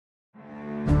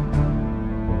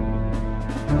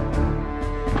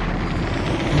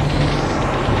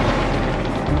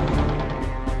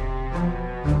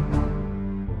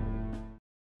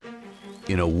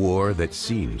In a war that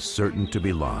seemed certain to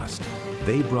be lost,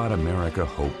 they brought America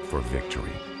hope for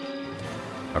victory.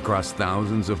 Across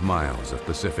thousands of miles of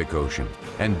Pacific Ocean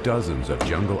and dozens of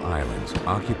jungle islands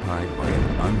occupied by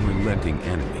an unrelenting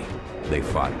enemy, they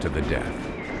fought to the death.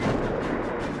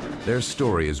 Their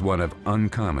story is one of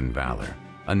uncommon valor,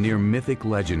 a near mythic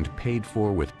legend paid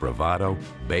for with bravado,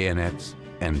 bayonets,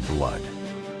 and blood.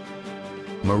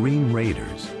 Marine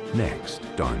Raiders, next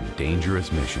on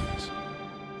Dangerous Missions.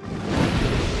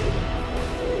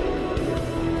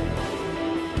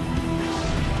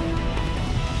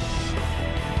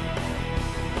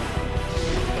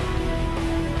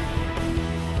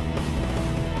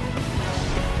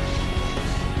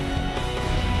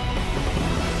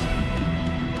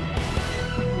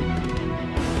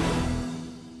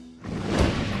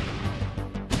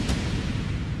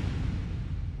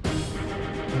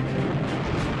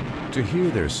 To hear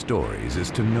their stories is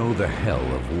to know the hell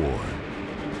of war.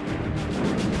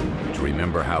 To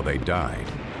remember how they died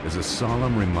is a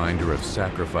solemn reminder of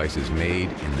sacrifices made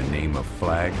in the name of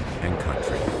flag and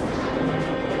country.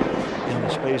 In the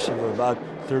space of about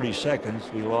 30 seconds,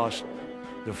 we lost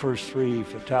the first 3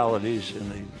 fatalities in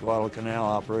the Guadalcanal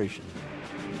operation.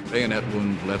 Bayonet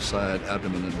wound left side,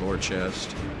 abdomen and lower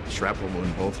chest, shrapnel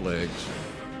wound both legs,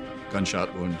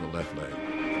 gunshot wound to left leg.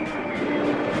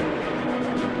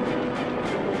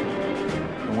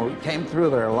 When we came through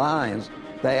their lines,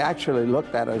 they actually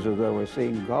looked at us as though they were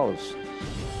seeing ghosts.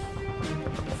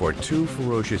 For 2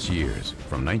 ferocious years,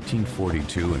 from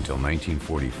 1942 until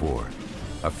 1944,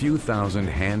 a few thousand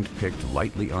hand-picked,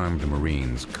 lightly armed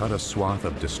Marines cut a swath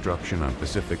of destruction on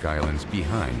Pacific Islands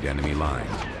behind enemy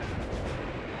lines,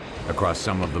 across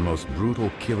some of the most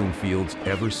brutal killing fields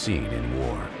ever seen in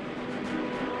war.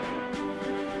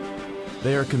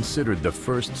 They are considered the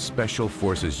first Special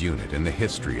Forces unit in the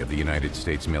history of the United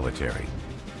States military.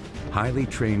 Highly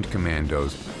trained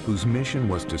commandos whose mission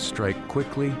was to strike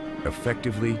quickly,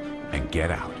 effectively, and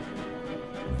get out.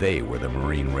 They were the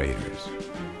Marine Raiders.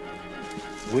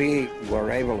 We were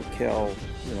able to kill,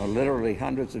 literally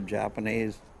hundreds of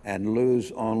Japanese and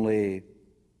lose only,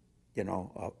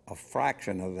 a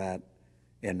fraction of that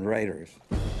in Raiders.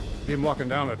 Been walking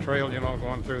down the trail,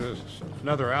 going through this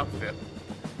another outfit.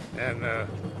 And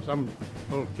some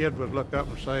little kid would look up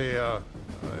and say,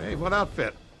 hey, what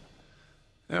outfit?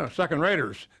 Second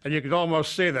Raiders. And you could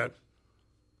almost see that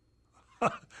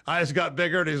eyes got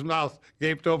bigger and his mouth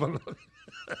gaped open.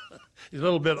 He's a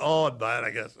little bit awed by it,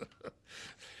 I guess.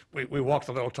 We walked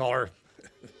a little taller.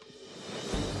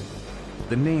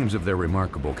 The names of their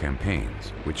remarkable campaigns,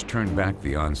 which turned back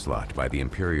the onslaught by the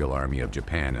Imperial Army of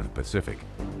Japan in the Pacific,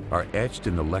 are etched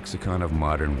in the lexicon of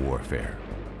modern warfare.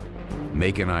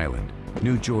 Macon Island,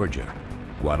 New Georgia,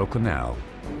 Guadalcanal,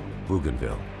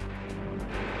 Bougainville.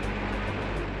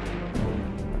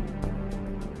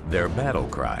 Their battle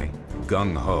cry,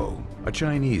 gung ho, a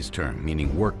Chinese term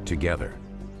meaning work together,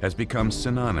 has become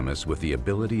synonymous with the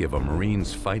ability of a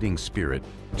Marine's fighting spirit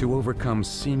to overcome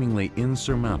seemingly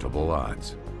insurmountable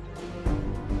odds.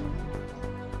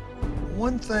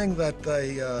 One thing that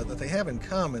they have in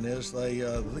common is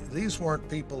these weren't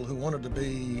people who wanted to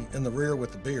be in the rear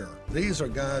with the beer. These are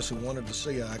guys who wanted to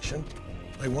see action.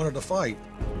 They wanted to fight.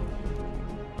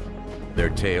 Their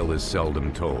tale is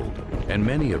seldom told, and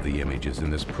many of the images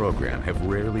in this program have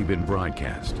rarely been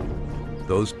broadcast.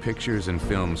 Those pictures and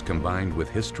films combined with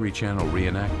History Channel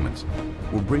reenactments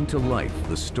will bring to life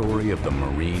the story of the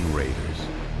Marine Raiders.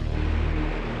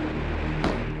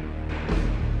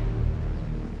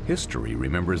 History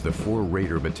remembers the 4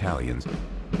 Raider battalions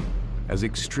as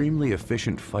extremely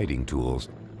efficient fighting tools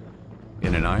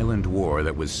in an island war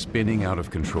that was spinning out of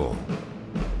control.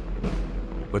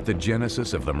 But the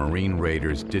genesis of the Marine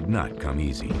Raiders did not come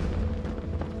easy.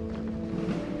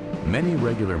 Many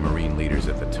regular Marine leaders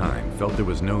at the time felt there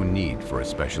was no need for a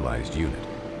specialized unit,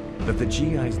 that the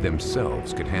GIs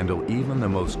themselves could handle even the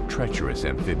most treacherous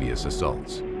amphibious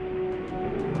assaults.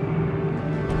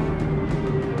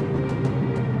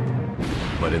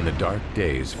 But in the dark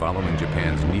days following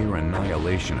Japan's near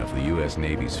annihilation of the U.S.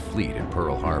 Navy's fleet at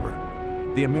Pearl Harbor,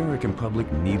 the American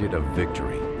public needed a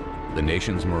victory. The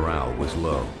nation's morale was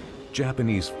low.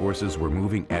 Japanese forces were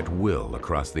moving at will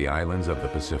across the islands of the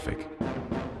Pacific.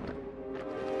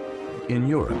 In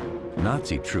Europe,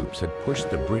 Nazi troops had pushed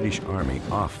the British Army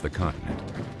off the continent,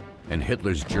 and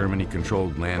Hitler's Germany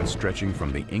controlled land stretching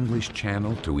from the English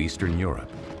Channel to Eastern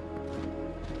Europe.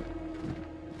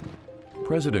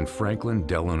 President Franklin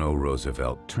Delano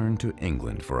Roosevelt turned to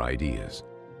England for ideas.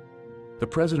 The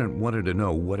president wanted to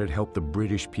know what had helped the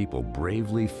British people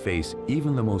bravely face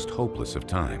even the most hopeless of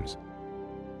times.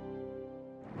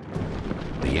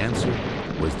 The answer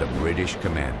was the British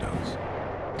commandos.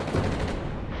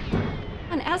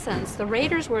 essence, the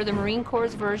Raiders were the Marine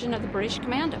Corps' version of the British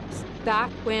Commandos. Back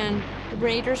when the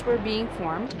Raiders were being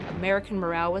formed, American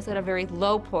morale was at a very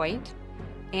low point,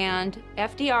 and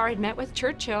FDR had met with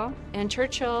Churchill, and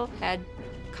Churchill had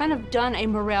kind of done a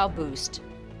morale boost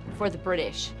for the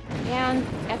British. And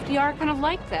FDR kind of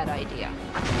liked that idea.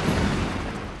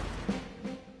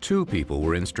 Two people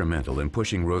were instrumental in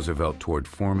pushing Roosevelt toward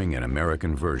forming an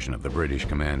American version of the British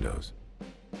Commandos.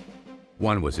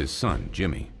 One was his son,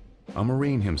 Jimmy, a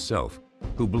Marine himself,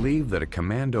 who believed that a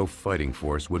commando fighting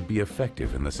force would be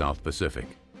effective in the South Pacific.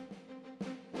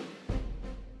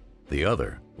 The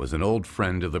other was an old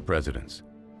friend of the president's.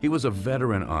 He was a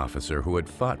veteran officer who had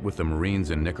fought with the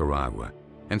Marines in Nicaragua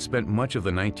and spent much of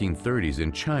the 1930s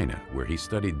in China, where he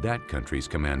studied that country's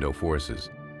commando forces.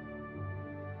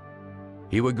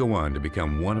 He would go on to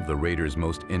become one of the Raiders'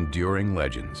 most enduring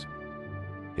legends.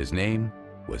 His name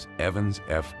was Evans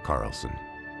F. Carlson.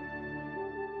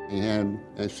 He had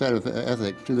a set of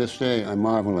ethics to this day I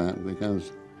marvel at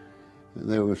because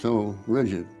they were so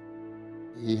rigid.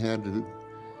 He had to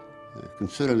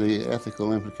consider the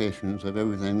ethical implications of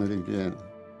everything that he did.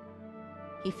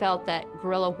 He felt that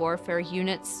guerrilla warfare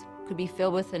units could be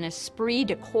filled with an esprit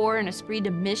de corps, an esprit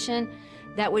de mission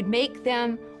that would make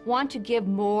them want to give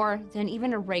more than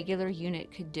even a regular unit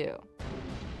could do.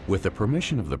 With the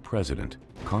permission of the president,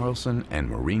 Carlson and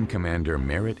Marine Commander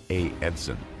Merritt A.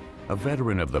 Edson, a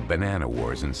veteran of the Banana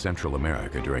Wars in Central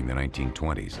America during the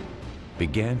 1920s,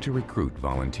 began to recruit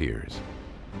volunteers.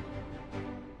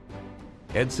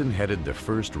 Edson headed the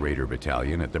 1st Raider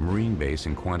Battalion at the Marine base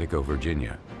in Quantico,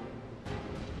 Virginia.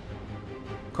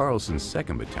 Carlson's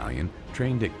 2nd Battalion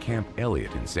trained at Camp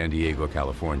Elliott in San Diego,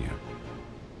 California.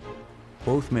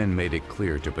 Both men made it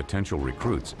clear to potential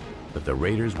recruits that the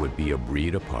Raiders would be a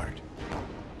breed apart.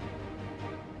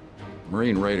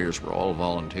 Marine Raiders were all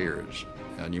volunteers,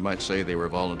 and you might say they were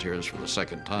volunteers for the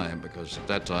second time because at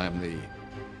that time the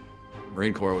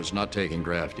Marine Corps was not taking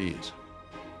draftees.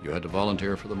 You had to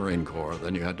volunteer for the Marine Corps,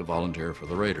 then you had to volunteer for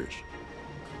the Raiders.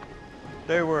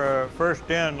 They were a first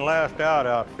in, last out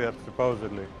outfit,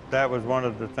 supposedly. That was one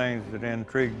of the things that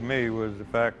intrigued me, was the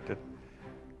fact that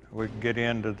we could get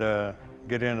into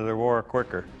the war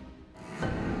quicker.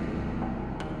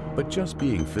 But just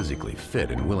being physically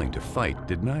fit and willing to fight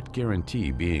did not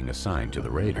guarantee being assigned to the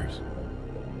Raiders.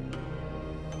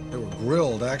 They were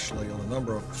grilled, actually, on a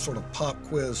number of sort of pop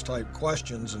quiz type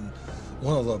questions, and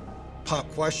one of the pop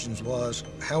questions was,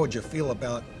 how would you feel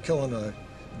about killing a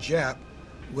Jap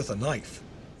with a knife?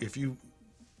 If you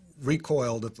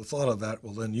recoiled at the thought of that,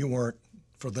 well, then you weren't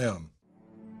for them.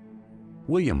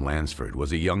 William Lansford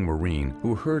was a young Marine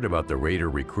who heard about the Raider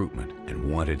recruitment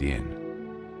and wanted in.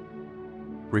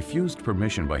 Refused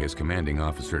permission by his commanding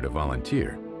officer to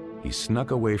volunteer, he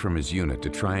snuck away from his unit to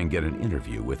try and get an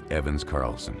interview with Evans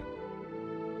Carlson.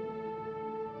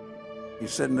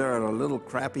 He's sitting there at a little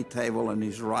crappy table and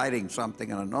he's writing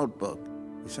something in a notebook.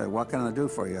 He said, "What can I do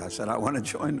for you?" I said, "I want to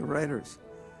join the Raiders."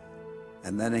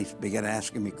 And then he began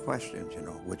asking me questions, you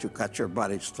know, would you cut your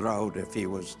buddy's throat if he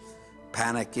was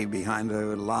panicky behind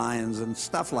the lines and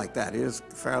stuff like that. It was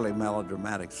fairly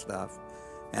melodramatic stuff.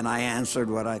 And I answered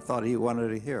what I thought he wanted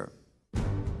to hear.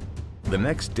 The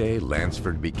next day,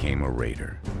 Lansford became a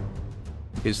Raider.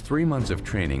 His 3 months of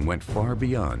training went far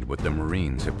beyond what the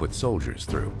Marines had put soldiers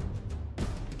through.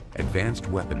 Advanced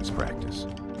weapons practice,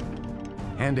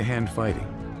 hand-to-hand fighting,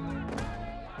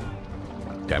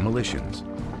 demolitions,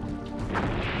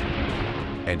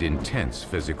 and intense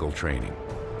physical training.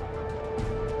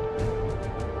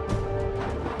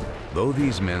 Though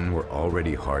these men were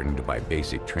already hardened by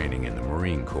basic training in the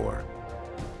Marine Corps,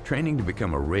 training to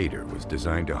become a Raider was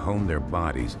designed to hone their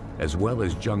bodies as well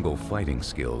as jungle fighting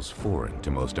skills foreign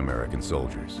to most American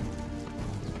soldiers.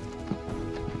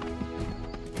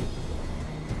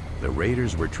 The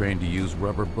Raiders were trained to use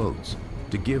rubber boats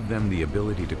to give them the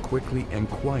ability to quickly and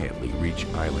quietly reach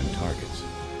island targets.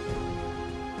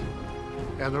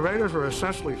 And the Raiders were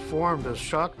essentially formed as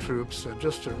shock troops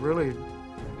just to really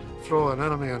throw an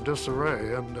enemy in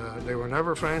disarray, and they were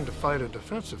never trained to fight a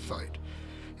defensive fight.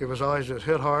 It was always just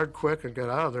hit hard, quick, and get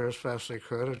out of there as fast as they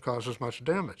could and cause as much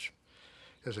damage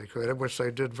as they could, which they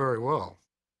did very well.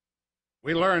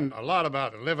 We learned a lot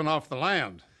about living off the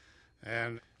land,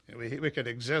 and we could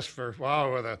exist for a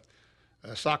while with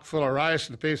a sock full of rice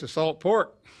and a piece of salt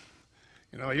pork.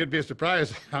 You know, you'd be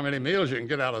surprised how many meals you can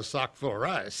get out of a sock full of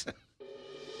rice.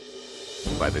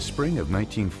 By the spring of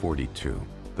 1942,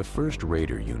 the first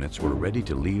Raider units were ready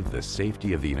to leave the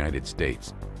safety of the United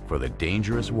States for the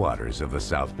dangerous waters of the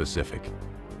South Pacific.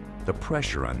 The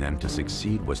pressure on them to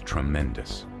succeed was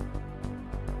tremendous.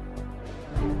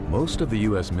 Most of the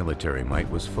U.S. military might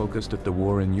was focused at the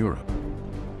war in Europe.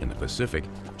 Pacific,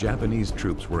 Japanese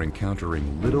troops were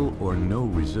encountering little or no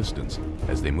resistance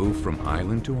as they moved from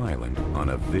island to island on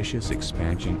a vicious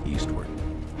expansion eastward.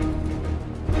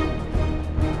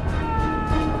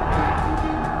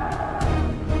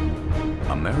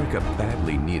 America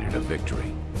badly needed a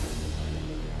victory.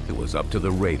 It was up to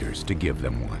the Raiders to give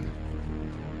them one.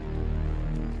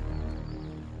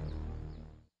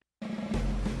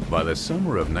 By the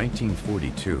summer of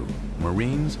 1942,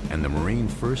 Marines and the Marine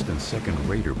 1st and 2nd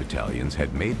Raider Battalions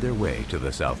had made their way to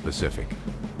the South Pacific.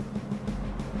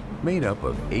 Made up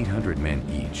of 800 men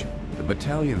each, the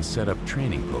battalions set up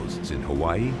training posts in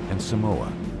Hawaii and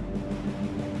Samoa.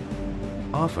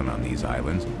 Often on these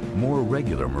islands, more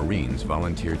regular Marines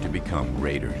volunteered to become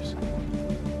Raiders.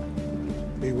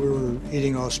 We were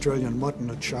eating Australian mutton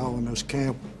at Chow in this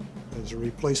camp as a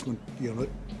replacement unit,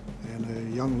 and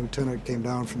a young lieutenant came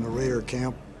down from the Raider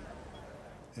camp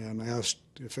and asked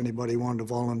if anybody wanted to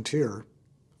volunteer.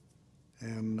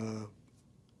 And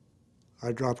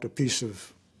I dropped a piece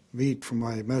of meat from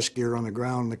my mess gear on the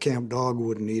ground. The camp dog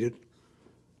wouldn't eat it.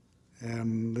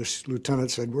 And this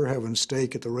lieutenant said, "We're having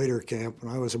steak at the Raider camp,"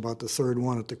 and I was about the third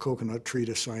one at the coconut tree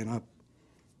to sign up.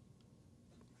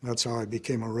 That's how I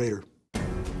became a Raider.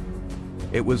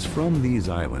 It was from these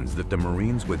islands that the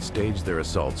Marines would stage their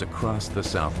assaults across the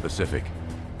South Pacific.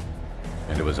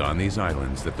 And it was on these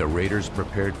islands that the Raiders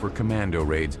prepared for commando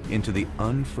raids into the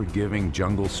unforgiving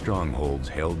jungle strongholds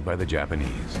held by the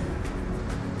Japanese.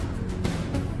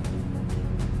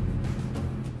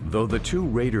 Though the two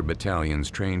Raider battalions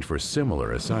trained for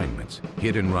similar assignments,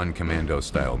 hit-and-run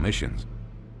commando-style missions,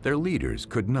 their leaders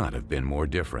could not have been more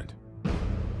different.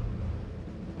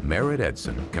 Merritt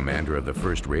Edson, commander of the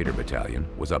 1st Raider Battalion,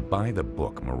 was a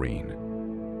by-the-book Marine.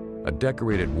 A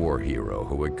decorated war hero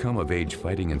who had come of age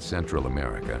fighting in Central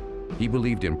America, he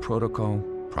believed in protocol,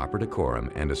 proper decorum,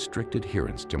 and a strict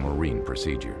adherence to Marine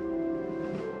procedure.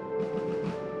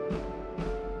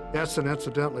 Edson,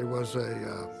 incidentally, was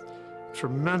a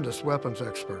tremendous weapons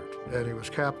expert, and he was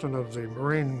captain of the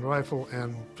Marine rifle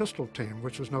and pistol team,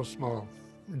 which was no small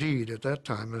deed at that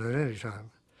time and at any time.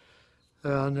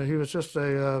 And he was just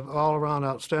a all-around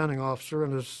outstanding officer,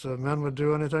 and his men would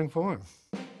do anything for him.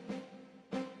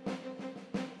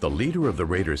 The leader of the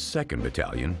Raiders' 2nd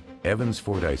Battalion, Evans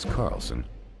Fordyce Carlson,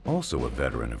 also a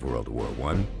veteran of World War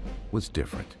I, was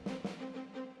different.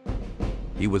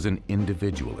 He was an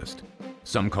individualist.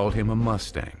 Some called him a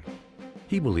Mustang.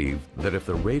 He believed that if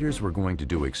the Raiders were going to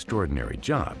do extraordinary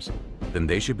jobs, then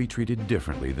they should be treated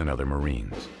differently than other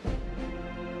Marines.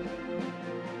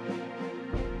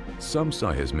 Some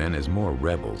saw his men as more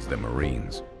rebels than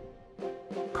Marines.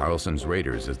 Carlson's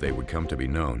Raiders, as they would come to be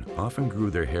known, often grew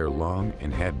their hair long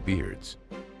and had beards.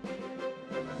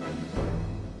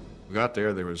 We got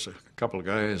there was a couple of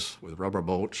guys with rubber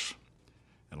boats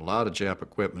and a lot of Jap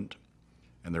equipment,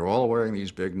 and they're all wearing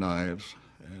these big knives,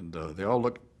 and they all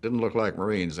didn't look like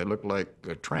Marines. They looked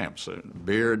like tramps,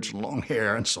 beards, long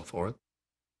hair, and so forth.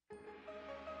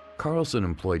 Carlson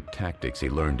employed tactics he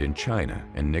learned in China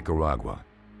and Nicaragua.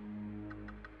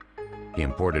 He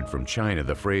imported from China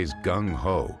the phrase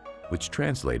gung-ho, which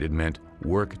translated meant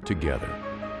work together.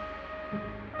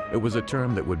 It was a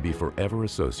term that would be forever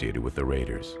associated with the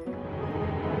Raiders.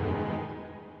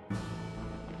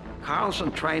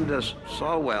 Carlson trained us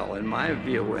so well, in my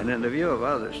view, and in the view of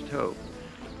others too,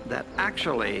 that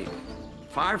actually,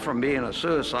 far from being a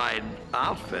suicide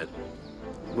outfit,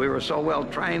 we were so well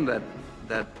trained that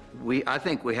I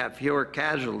think we have fewer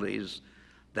casualties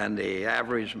than the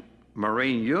average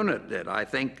Marine unit did. I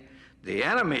think the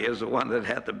enemy is the one that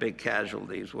had the big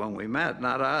casualties when we met,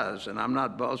 not us, and I'm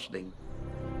not boasting.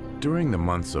 During the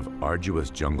months of arduous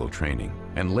jungle training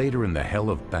and later in the hell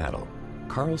of battle,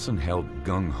 Carlson held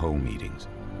gung-ho meetings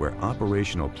where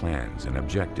operational plans and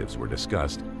objectives were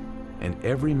discussed, and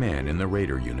every man in the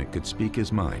Raider unit could speak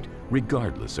his mind,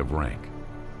 regardless of rank.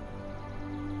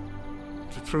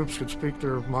 The troops could speak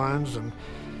their minds and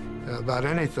about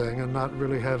anything and not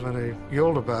really have any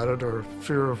guilt about it or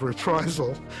fear of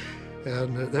reprisal.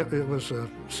 And it was a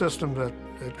system that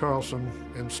Carlson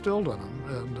instilled in them,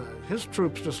 and his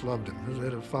troops just loved him.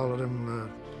 They had followed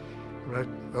him right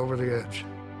over the edge.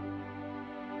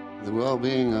 The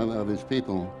well-being of his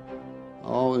people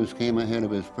always came ahead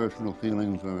of his personal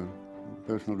feelings or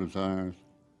personal desires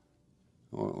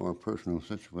or personal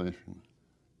situation.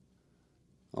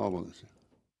 Always.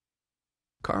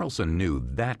 Carlson knew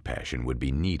that passion would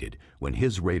be needed when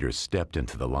his Raiders stepped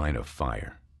into the line of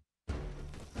fire.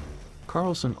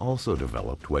 Carlson also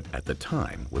developed what, at the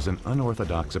time, was an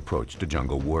unorthodox approach to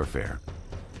jungle warfare.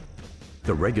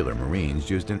 The regular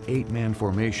Marines used an 8-man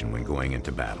formation when going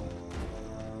into battle.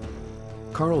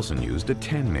 Carlson used a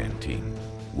 10-man team,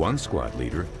 one squad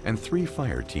leader, and 3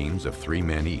 fire teams of 3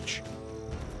 men each.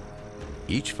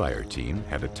 Each fire team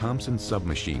had a Thompson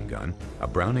submachine gun, a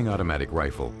Browning automatic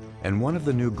rifle, and one of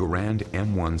the new Garand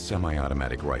M1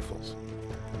 semi-automatic rifles.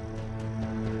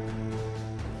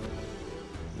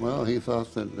 Well, he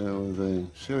thought that there was a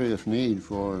serious need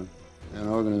for an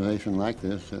organization like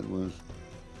this that was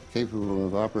capable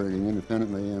of operating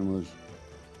independently and was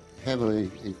heavily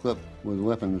equipped with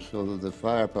weapons so that the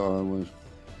firepower was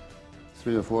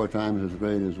 3 or 4 times as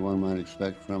great as one might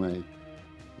expect from a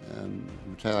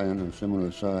battalion of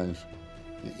similar size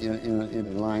in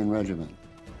a line regiment.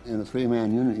 In a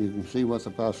 3-man unit, you can see what the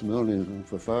possibilities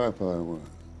for firepower were.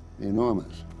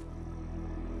 Enormous.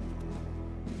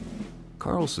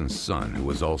 Carlson's son, who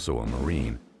was also a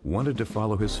Marine, wanted to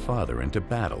follow his father into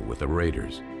battle with the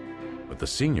Raiders. But the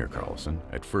senior Carlson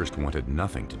at first wanted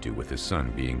nothing to do with his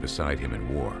son being beside him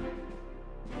in war.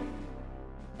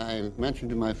 I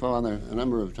mentioned to my father a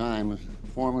number of times,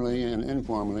 formally and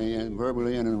informally, and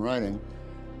verbally and in writing,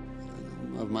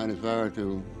 of my desire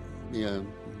to be a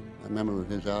member of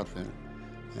his outfit.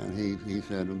 And he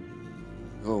said,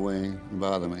 "Go away and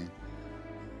bother me,"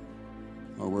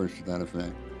 or words to that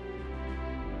effect.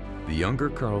 The younger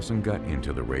Carlson got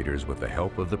into the Raiders with the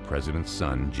help of the president's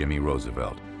son, Jimmy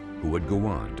Roosevelt, who would go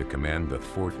on to command the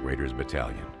 4th Raiders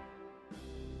Battalion.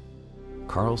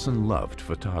 Carlson loved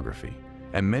photography,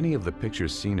 and many of the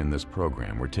pictures seen in this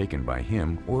program were taken by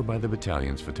him or by the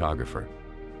battalion's photographer.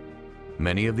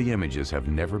 Many of the images have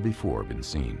never before been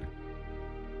seen.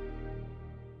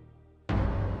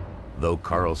 Though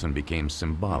Carlson became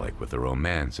symbolic with the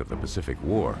romance of the Pacific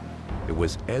War, it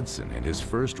was Edson and his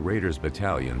 1st Raiders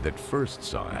Battalion that first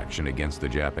saw action against the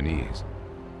Japanese.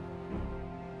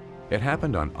 It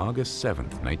happened on August 7,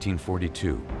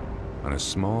 1942, on a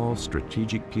small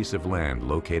strategic piece of land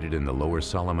located in the Lower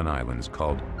Solomon Islands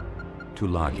called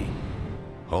Tulagi,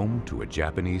 home to a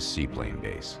Japanese seaplane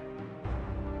base.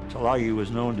 Tulagi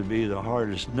was known to be the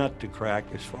hardest nut to crack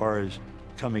as far as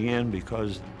coming in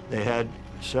because they had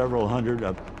several hundred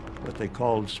of what they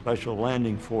called Special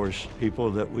Landing Force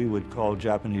people that we would call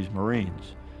Japanese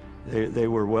Marines. They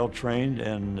were well trained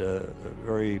and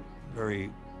very,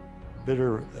 very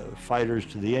bitter fighters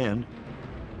to the end.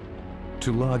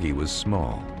 Tulagi was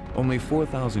small, only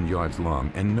 4,000 yards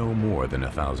long and no more than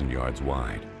 1,000 yards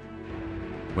wide.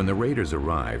 When the Raiders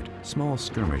arrived, small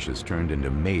skirmishes turned into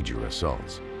major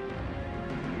assaults.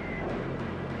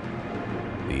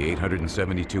 The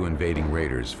 872 invading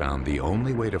Raiders found the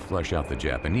only way to flush out the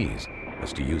Japanese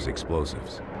was to use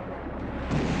explosives.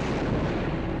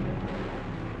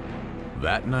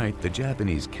 That night, the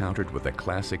Japanese countered with a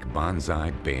classic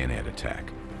banzai bayonet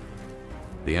attack.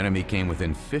 The enemy came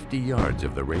within 50 yards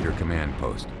of the Raider command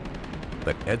post,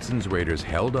 but Edson's Raiders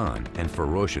held on and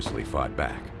ferociously fought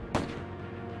back.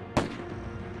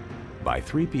 By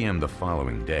 3 p.m. the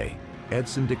following day,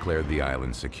 Edson declared the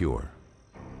island secure.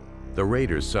 The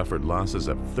Raiders suffered losses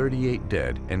of 38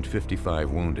 dead and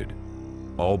 55 wounded.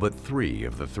 All but 3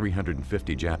 of the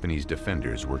 350 Japanese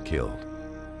defenders were killed.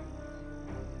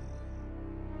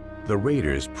 The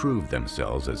Raiders proved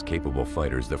themselves as capable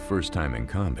fighters the first time in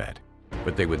combat,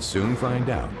 but they would soon find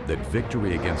out that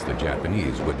victory against the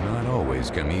Japanese would not always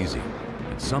come easy,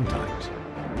 and sometimes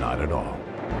not at all.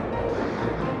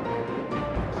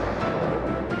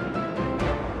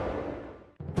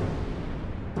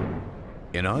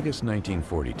 In August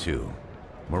 1942,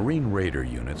 Marine Raider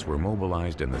units were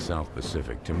mobilized in the South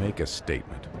Pacific to make a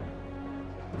statement.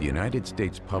 The United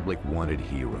States public wanted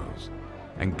heroes,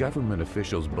 and government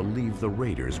officials believed the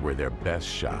Raiders were their best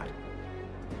shot.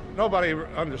 Nobody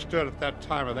understood at that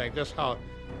time, I think, just how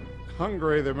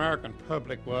hungry the American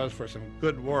public was for some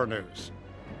good war news.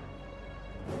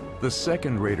 The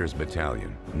 2nd Raiders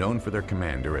Battalion, known for their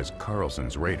commander as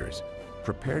Carlson's Raiders,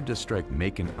 prepared to strike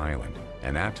Makin Island,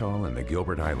 an atoll in the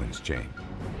Gilbert Islands chain.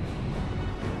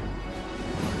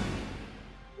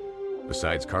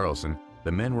 Besides Carlson,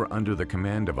 the men were under the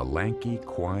command of a lanky,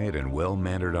 quiet, and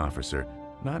well-mannered officer,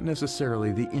 not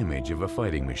necessarily the image of a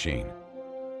fighting machine.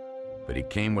 But he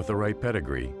came with the right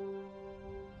pedigree.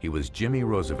 He was Jimmy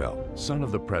Roosevelt, son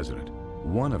of the president,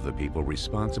 one of the people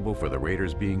responsible for the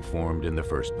Raiders being formed in the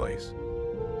first place.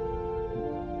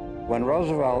 When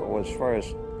Roosevelt was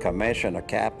first commissioned a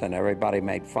captain, everybody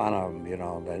made fun of him, you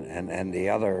know, and the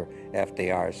other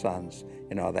FDR sons,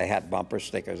 you know, they had bumper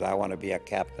stickers, "I want to be a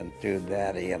captain too,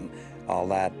 Daddy," and all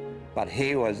that. But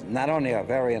he was not only a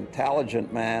very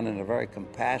intelligent man and a very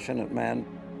compassionate man,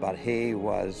 but he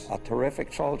was a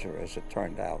terrific soldier, as it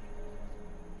turned out.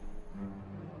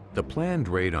 The planned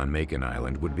raid on Makin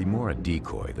Island would be more a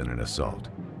decoy than an assault.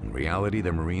 In reality,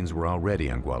 the Marines were already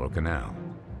on Guadalcanal.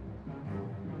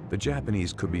 the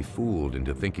Japanese could be fooled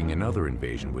into thinking another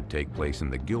invasion would take place in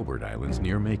the Gilbert Islands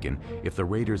near Macon if the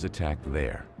raiders attacked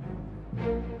there.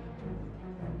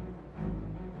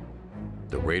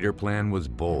 The raider plan was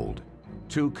bold.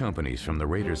 2 companies from the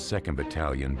Raiders' 2nd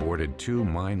Battalion boarded 2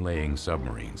 mine-laying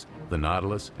submarines, the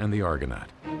Nautilus and the Argonaut.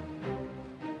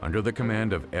 Under the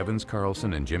command of Evans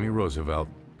Carlson and Jimmy Roosevelt,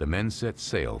 the men set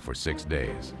sail for 6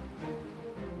 days.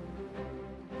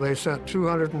 They sent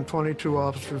 222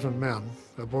 officers and men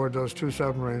aboard those 2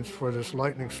 submarines for this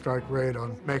lightning strike raid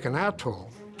on Macon Atoll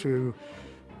to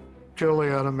kill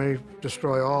the enemy,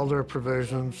 destroy all their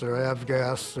provisions, their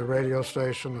avgas, their radio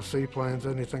station, the seaplanes,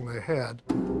 anything they had.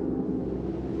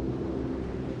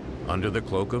 Under the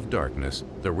cloak of darkness,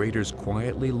 the raiders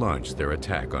quietly launched their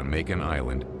attack on Macon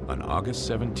Island on August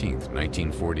 17,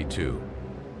 1942.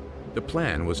 The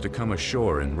plan was to come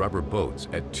ashore in rubber boats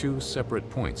at 2 separate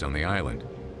points on the island.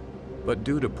 But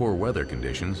due to poor weather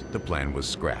conditions, the plan was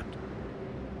scrapped.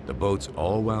 The boats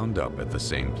all wound up at the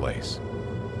same place.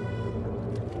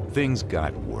 Things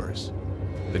got worse.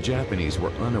 The Japanese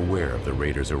were unaware of the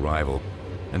raiders' arrival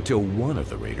until one of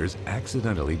the raiders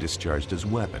accidentally discharged his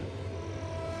weapon.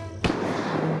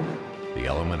 The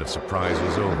element of surprise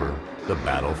was over. The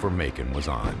battle for Macon was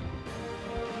on.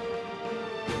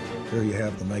 Here you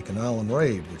have the Macon Island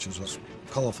raid, which is as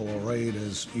colorful a raid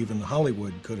as even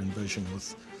Hollywood could envision,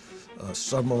 with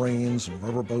submarines and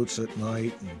rubber boats at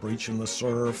night and breaching the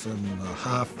surf and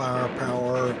high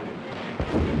firepower.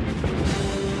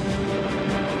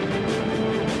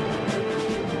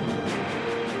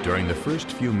 During the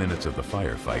first few minutes of the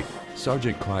firefight,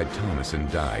 Sergeant Clyde Thomason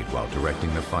died while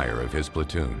directing the fire of his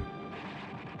platoon.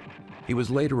 He was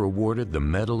later awarded the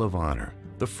Medal of Honor,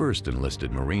 the first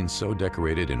enlisted Marine so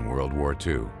decorated in World War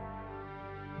II.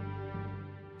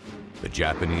 The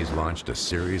Japanese launched a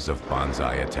series of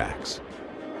banzai attacks.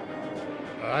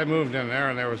 I moved in there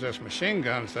and there was this machine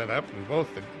gun set up and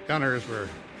both the gunners were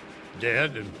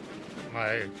dead, and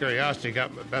my curiosity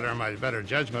got my better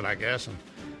judgment, I guess, and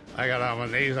I got on my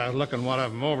knees. I was looking one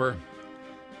of them over,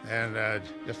 and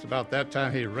just about that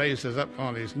time he raises up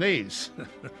on his knees.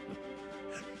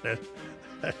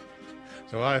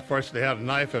 So I fortunately had a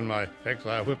knife in my pick, so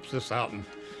I whipped this out and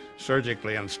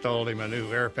surgically installed him a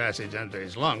new air passage into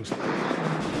his lungs.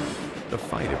 The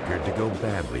fight appeared to go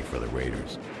badly for the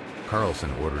raiders.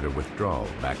 Carlson ordered a withdrawal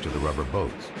back to the rubber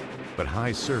boats, but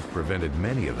high surf prevented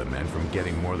many of the men from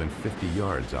getting more than 50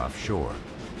 yards offshore.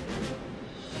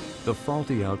 The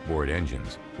faulty outboard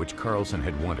engines, which Carlson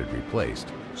had wanted replaced,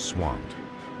 swamped.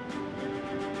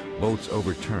 Boats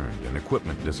overturned and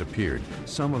equipment disappeared.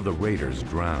 Some of the raiders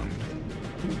drowned.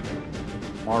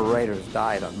 More raiders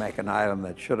died on Macon Island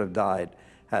that should have died.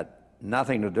 Had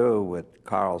nothing to do with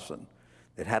Carlson.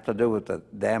 It had to do with the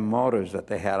damn motors that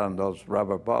they had on those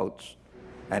rubber boats.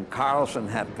 And Carlson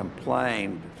had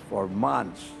complained for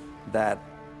months that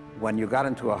when you got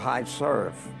into a high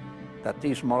surf, that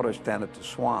these motors tended to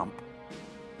swamp.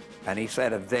 And he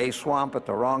said if they swamp at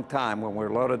the wrong time, when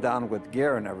we're loaded down with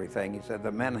gear and everything, he said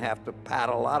the men have to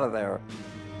paddle out of there.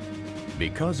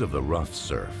 Because of the rough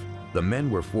surf, the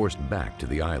men were forced back to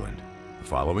the island. The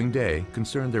following day,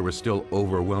 concerned there were still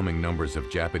overwhelming numbers of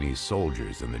Japanese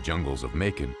soldiers in the jungles of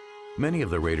Macon, many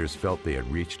of the raiders felt they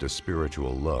had reached a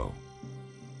spiritual low.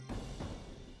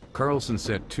 Carlson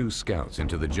sent 2 scouts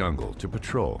into the jungle to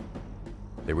patrol.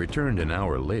 They returned an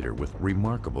hour later with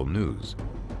remarkable news.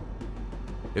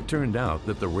 It turned out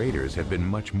that the raiders had been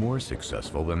much more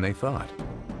successful than they thought.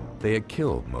 They had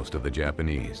killed most of the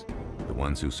Japanese. The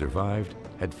ones who survived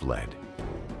had fled.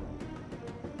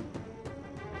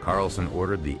 Carlson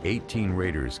ordered the 18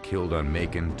 raiders killed on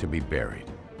Macon to be buried.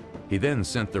 He then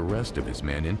sent the rest of his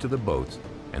men into the boats,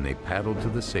 and they paddled to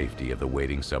the safety of the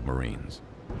waiting submarines.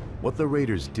 What the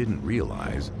raiders didn't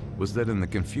realize was that in the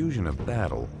confusion of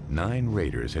battle, 9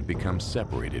 raiders had become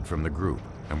separated from the group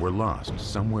and were lost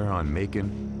somewhere on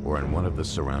Macon or in one of the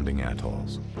surrounding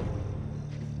atolls.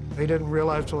 They didn't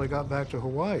realize till they got back to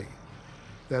Hawaii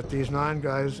that these 9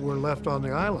 guys were left on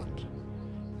the island.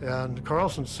 And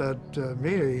Carlson said to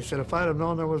me, he said, if I'd have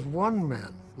known there was 1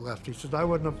 man left, he said, I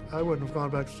wouldn't have gone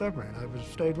back to submarine. I would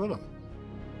have stayed with them.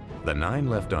 The 9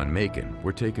 left on Macon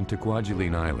were taken to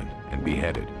Kwajalein Island and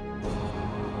beheaded.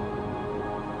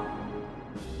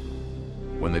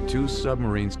 When the 2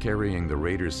 submarines carrying the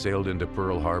raiders sailed into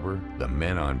Pearl Harbor, the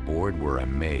men on board were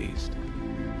amazed.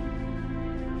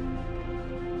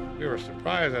 We were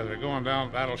surprised as we were going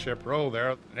down Battleship Row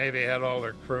there. The Navy had all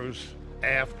their crews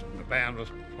aft, and the band was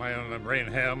playing the Marine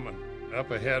hymn, and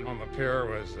up ahead on the pier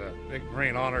was a big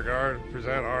Marine Honor Guard,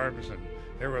 present arms, and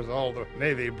there was all the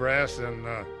Navy brass in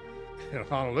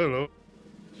Honolulu.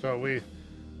 So we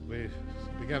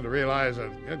began to realize that,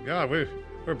 good God, we're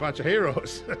a bunch of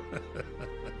heroes.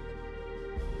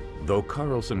 Though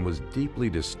Carlson was deeply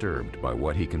disturbed by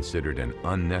what he considered an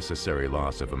unnecessary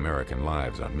loss of American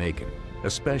lives on Macon,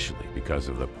 especially because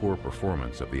of the poor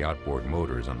performance of the outboard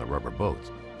motors on the rubber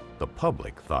boats, the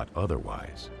public thought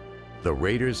otherwise. The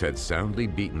Raiders had soundly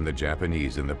beaten the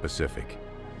Japanese in the Pacific.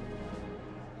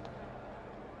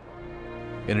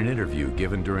 In an interview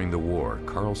given during the war,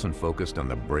 Carlson focused on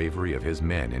the bravery of his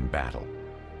men in battle.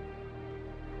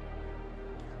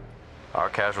 Our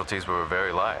casualties were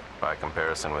very light by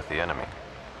comparison with the enemy.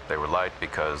 They were light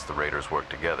because the Raiders worked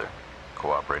together,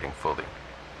 cooperating fully.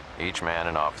 Each man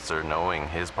and officer knowing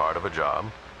his part of a job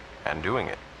and doing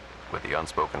it with the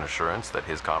unspoken assurance that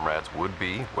his comrades would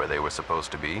be where they were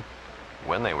supposed to be,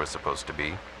 when they were supposed to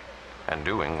be, and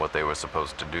doing what they were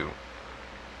supposed to do.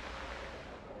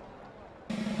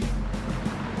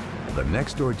 The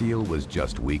next ordeal was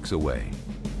just weeks away.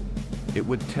 It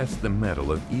would test the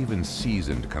mettle of even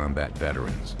seasoned combat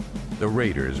veterans. The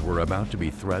Raiders were about to be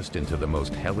thrust into the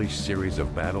most hellish series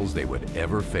of battles they would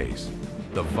ever face,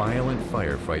 the violent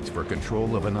firefights for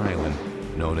control of an island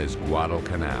known as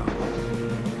Guadalcanal.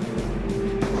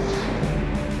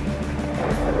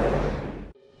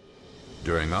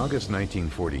 During August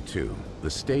 1942, the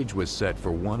stage was set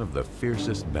for one of the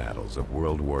fiercest battles of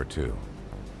World War II.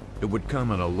 It would come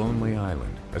on a lonely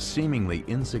island, a seemingly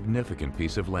insignificant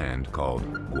piece of land called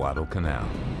Guadalcanal.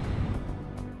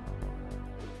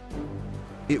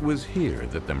 It was here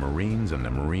that the Marines and the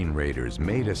Marine Raiders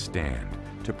made a stand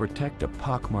to protect a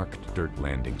pockmarked dirt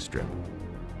landing strip.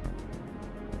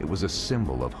 It was a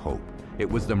symbol of hope. It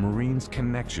was the Marines'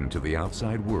 connection to the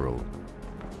outside world.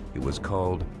 It was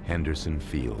called Henderson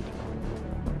Field.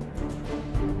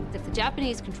 If the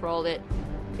Japanese controlled it,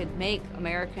 could make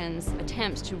Americans'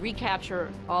 attempts to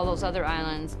recapture all those other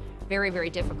islands very, very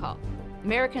difficult.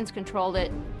 Americans controlled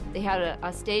it. They had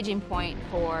a staging point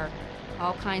for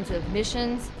all kinds of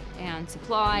missions and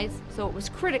supplies, so it was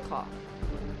critical.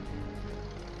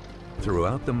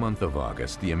 Throughout the month of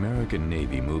August, the American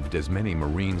Navy moved as many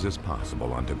Marines as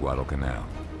possible onto Guadalcanal.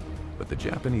 But the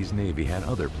Japanese Navy had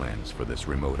other plans for this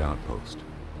remote outpost.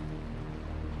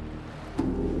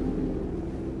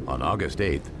 On August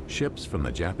 8th, ships from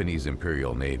the Japanese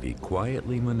Imperial Navy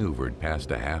quietly maneuvered past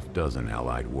a half-dozen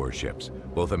Allied warships,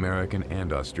 both American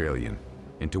and Australian,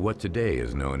 into what today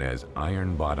is known as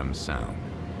Iron Bottom Sound.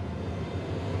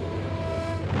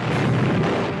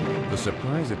 The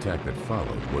surprise attack that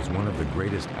followed was one of the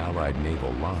greatest Allied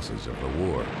naval losses of the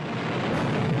war.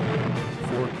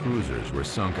 4 cruisers were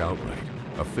sunk outright,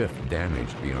 a 5th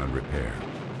damaged beyond repair.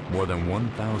 More than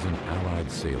 1,000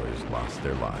 Allied sailors lost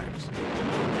their lives.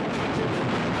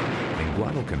 And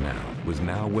Guadalcanal was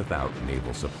now without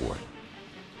naval support.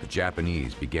 The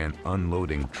Japanese began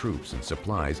unloading troops and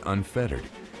supplies unfettered,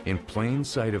 in plain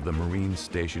sight of the Marines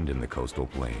stationed in the coastal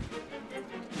plain.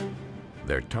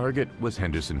 Their target was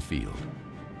Henderson Field.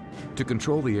 To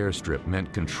control the airstrip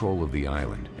meant control of the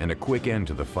island and a quick end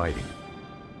to the fighting.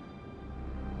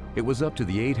 It was up to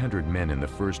the 800 men in the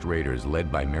 1st Raiders, led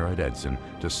by Merritt Edson,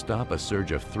 to stop a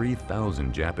surge of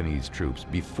 3,000 Japanese troops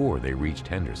before they reached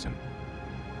Henderson.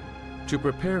 To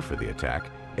prepare for the attack,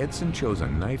 Edson chose a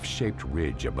knife-shaped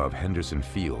ridge above Henderson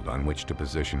Field on which to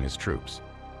position his troops.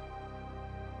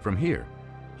 From here,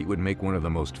 he would make one of the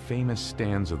most famous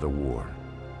stands of the war.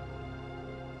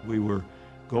 We were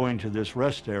going to this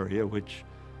rest area, which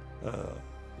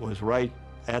was right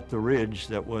at the ridge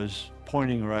that was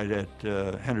pointing right at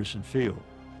Henderson Field.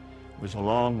 It was a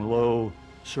long, low,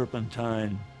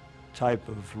 serpentine type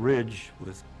of ridge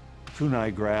with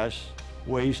kunai grass,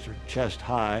 waist or chest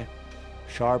high,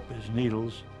 sharp as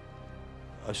needles,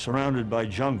 surrounded by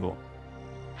jungle.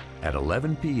 At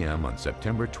 11 p.m. on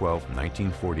September 12,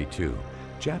 1942,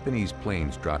 Japanese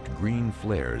planes dropped green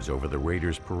flares over the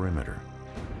Raiders' perimeter.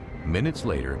 Minutes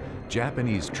later,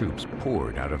 Japanese troops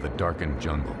poured out of the darkened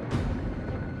jungle.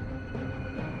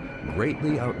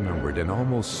 Greatly outnumbered and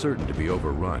almost certain to be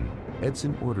overrun,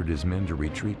 Edson ordered his men to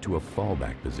retreat to a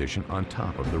fallback position on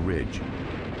top of the ridge.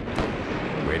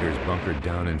 Raiders bunkered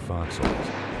down in foxholes.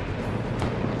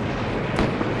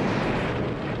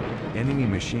 Enemy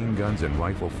machine guns and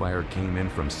rifle fire came in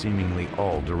from seemingly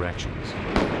all directions.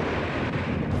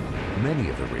 Many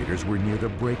of the Raiders were near the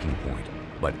breaking point,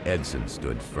 but Edson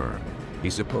stood firm. He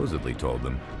supposedly told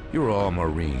them, "You're all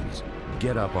Marines.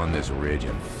 Get up on this ridge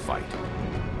and fight."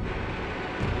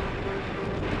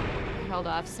 They held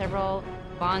off several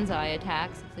bonsai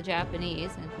attacks of the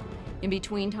Japanese, and in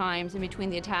between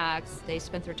the attacks, they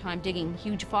spent their time digging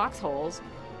huge foxholes,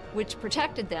 which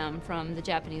protected them from the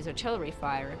Japanese artillery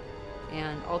fire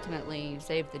and ultimately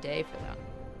saved the day for them.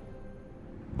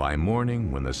 By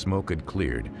morning, when the smoke had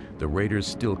cleared, the Raiders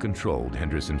still controlled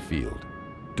Henderson Field.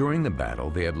 During the battle,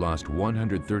 they had lost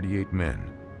 138 men.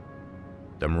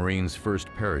 The Marines' 1st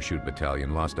Parachute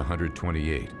Battalion lost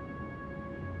 128.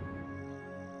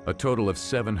 A total of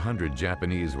 700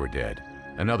 Japanese were dead.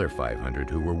 Another 500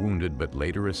 who were wounded but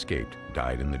later escaped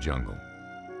died in the jungle.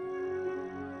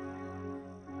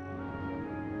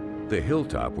 The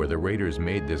hilltop where the Raiders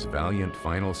made this valiant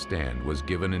final stand was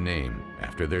given a name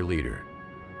after their leader.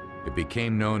 It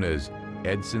became known as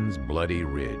Edson's Bloody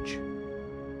Ridge.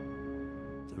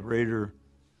 The Raider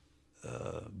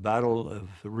Battle of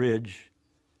the Ridge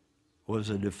was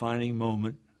a defining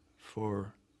moment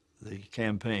for the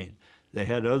campaign. They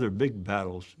had other big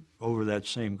battles over that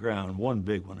same ground, one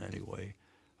big one anyway,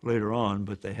 later on,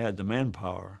 but they had the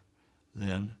manpower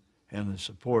then and the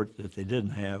support that they didn't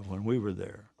have when we were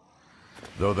there.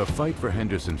 Though the fight for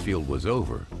Henderson Field was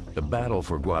over, the battle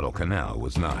for Guadalcanal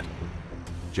was not.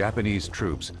 Japanese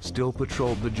troops still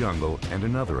patrolled the jungle, and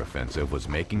another offensive was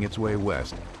making its way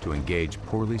west to engage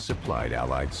poorly supplied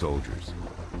Allied soldiers.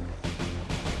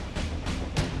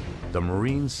 The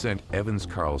Marines sent Evans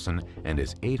Carlson and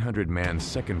his 800-man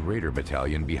 2nd Raider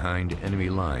Battalion behind enemy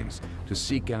lines to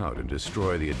seek out and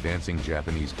destroy the advancing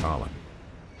Japanese column.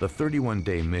 The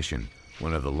 31-day mission,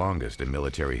 one of the longest in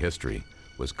military history,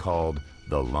 was called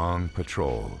the Long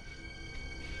Patrol.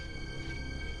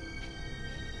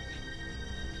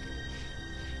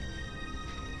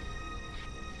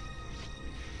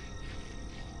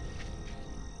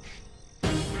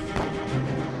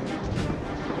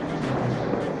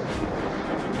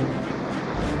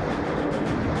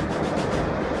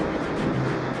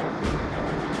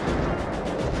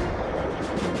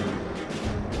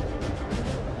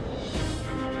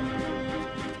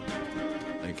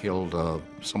 Killed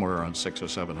somewhere around 600 or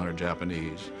 700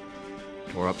 Japanese,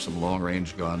 tore up some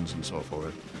long-range guns and so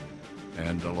forth,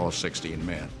 and lost 16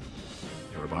 men.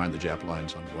 They were behind the Jap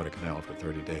lines on Guadalcanal for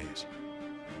 30 days.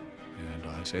 And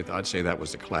I'd say that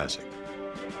was the classic.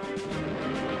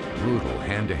 Brutal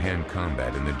hand-to-hand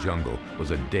combat in the jungle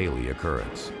was a daily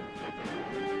occurrence.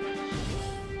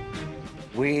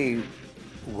 We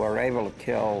were able to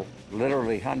kill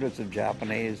literally hundreds of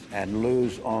Japanese and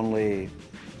lose only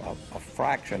a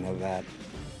fraction of that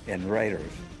in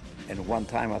Raiders. And one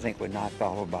time I think we knocked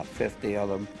off about 50 of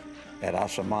them at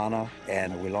Asamana,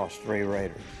 and we lost 3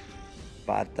 Raiders.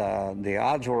 But the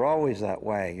odds were always that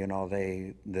way. You know,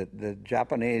 the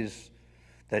Japanese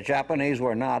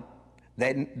were not,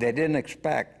 they didn't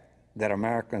expect that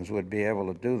Americans would be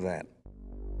able to do that.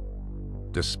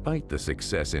 Despite the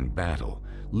success in battle,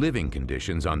 living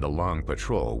conditions on the Long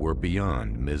Patrol were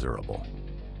beyond miserable.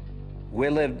 We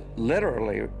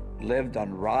literally lived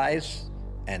on rice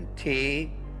and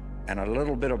tea and a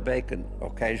little bit of bacon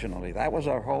occasionally. That was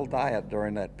our whole diet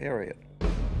during that period.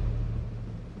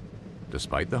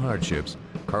 Despite the hardships,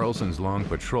 Carlson's Long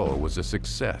Patrol was a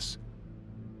success.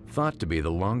 Thought to be the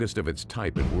longest of its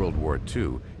type in World War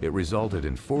II, it resulted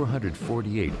in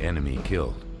 448 enemy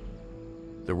killed.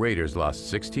 The Raiders lost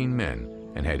 16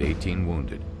 men and had 18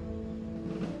 wounded.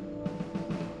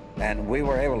 And we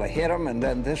were able to hit them and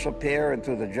then disappear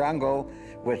into the jungle,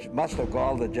 which must have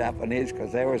galled the Japanese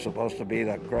because they were supposed to be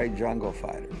the great jungle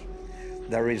fighters.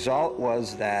 The result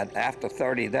was that after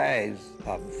 30 days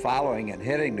of following and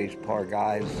hitting these poor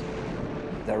guys,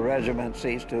 the regiment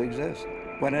ceased to exist.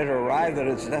 When it arrived at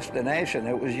its destination,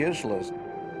 it was useless.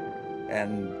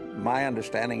 And my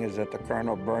understanding is that the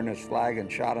colonel burned his flag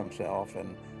and shot himself,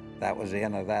 and that was the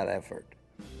end of that effort.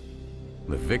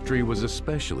 The victory was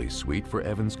especially sweet for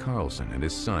Evans Carlson and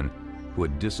his son, who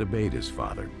had disobeyed his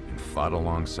father and fought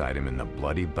alongside him in the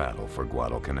bloody battle for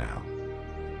Guadalcanal.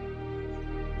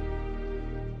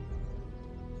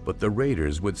 But the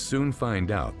Raiders would soon find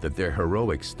out that their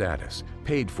heroic status,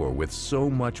 paid for with so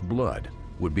much blood,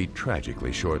 would be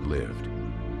tragically short-lived.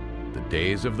 The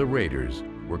days of the Raiders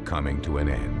were coming to an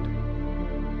end.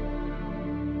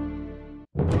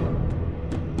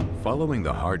 Following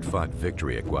the hard-fought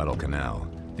victory at Guadalcanal,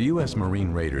 the U.S.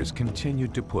 Marine Raiders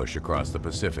continued to push across the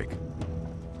Pacific.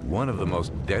 One of the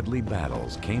most deadly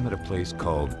battles came at a place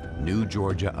called New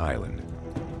Georgia Island.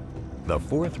 The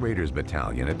 4th Raiders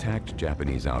Battalion attacked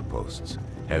Japanese outposts.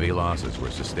 Heavy losses were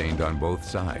sustained on both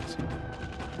sides.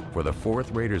 For the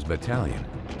 4th Raiders Battalion,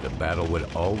 the battle would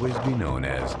always be known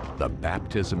as the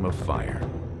Baptism of Fire.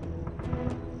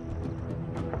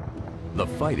 The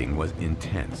fighting was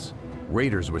intense.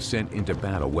 Raiders were sent into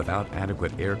battle without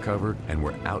adequate air cover and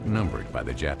were outnumbered by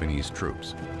the Japanese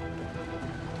troops.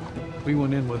 We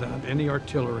went in without any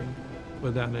artillery,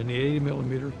 without any 80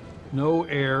 millimeter, no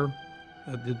air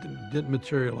that didn't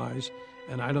materialize,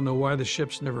 and I don't know why the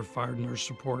ships never fired in their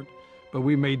support, But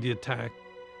we made the attack,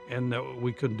 and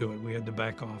we couldn't do it. We had to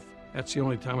back off. That's the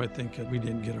only time I think that we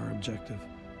didn't get our objective.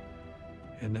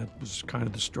 And that was kind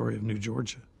of the story of New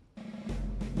Georgia.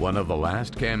 One of the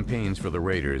last campaigns for the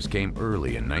Raiders came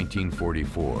early in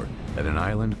 1944 at an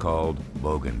island called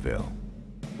Bougainville.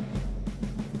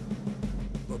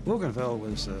 Well, Bougainville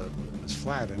was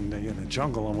flat in the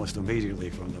jungle almost immediately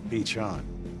from the beach on.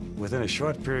 Within a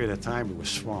short period of time, it was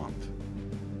swamp.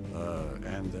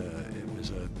 It was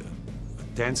a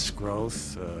dense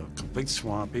growth, complete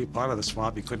swampy. Part of the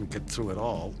swamp you couldn't get through at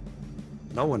all.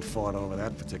 No one fought over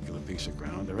that particular piece of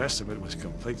ground. The rest of it was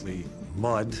completely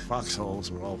mud. Foxholes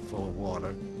were all full of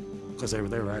water because they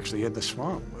were actually in the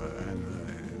swamp.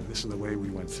 This is the way we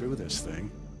went through this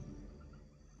thing.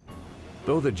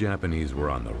 Though the Japanese were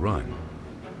on the run,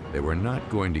 they were not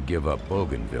going to give up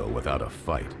Bougainville without a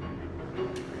fight.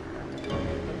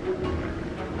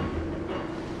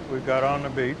 We got on the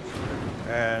beach,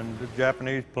 and the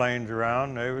Japanese planes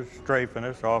around, they was strafing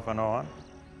us off and on.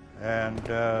 And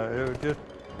it was just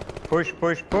push,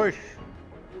 push, push.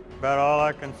 About all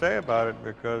I can say about it,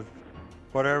 because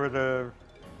whatever the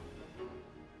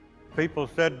people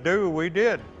said do, we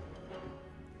did.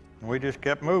 We just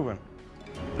kept moving.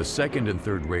 The 2nd and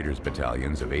 3rd Raiders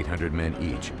battalions of 800 men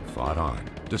each fought on,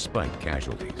 despite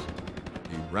casualties.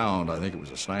 The round, I think it was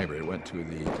a sniper, it went to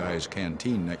the guy's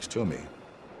canteen next to me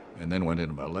and then went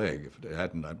into my leg. If it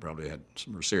hadn't, I'd probably had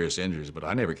some serious injuries, but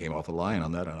I never came off the line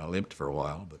on that, and I limped for a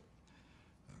while. But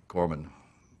Corpsman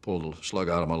pulled a slug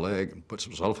out of my leg and put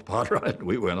some sulfa powder on it, and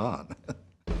we went on.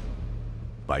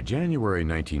 By January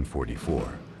 1944,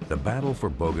 the battle for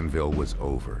Bougainville was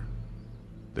over.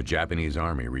 The Japanese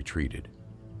army retreated.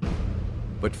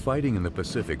 But fighting in the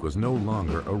Pacific was no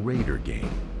longer a raider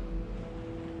game.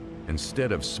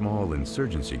 Instead of small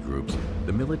insurgency groups,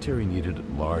 the military needed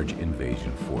large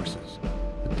invasion forces.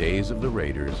 The days of the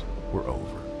raiders were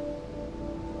over.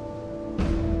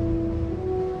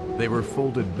 They were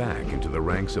folded back into the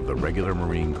ranks of the regular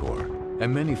Marine Corps,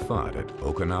 and many fought at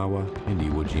Okinawa and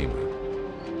Iwo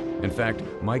Jima. In fact,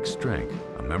 Mike Strank,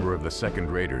 a member of the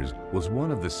 2nd Raiders, was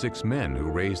one of the 6 men who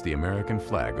raised the American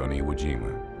flag on Iwo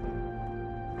Jima.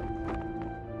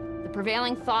 The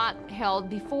prevailing thought held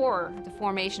before the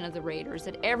formation of the Raiders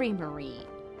that every Marine,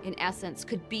 in essence,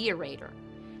 could be a Raider.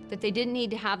 That they didn't need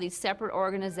to have these separate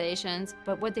organizations,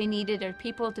 but what they needed are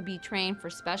people to be trained for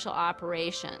special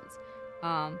operations.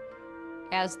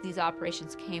 As these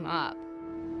operations came up,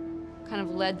 kind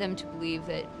of led them to believe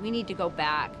that we need to go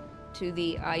back to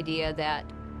the idea that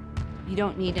you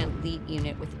don't need an elite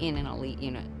unit within an elite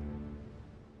unit.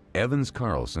 Evans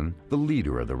Carlson, the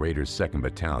leader of the Raiders' 2nd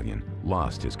Battalion,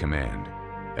 lost his command.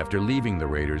 After leaving the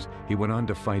Raiders, he went on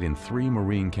to fight in 3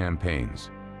 Marine campaigns: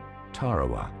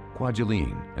 Tarawa,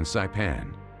 Kwajalein, and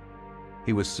Saipan.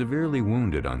 He was severely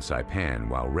wounded on Saipan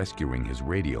while rescuing his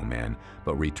radio man,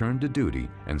 but returned to duty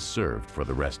and served for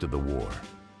the rest of the war.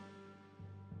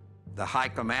 The high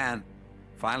command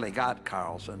finally got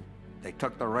Carlson. They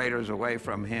took the Raiders away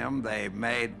from him. They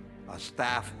made a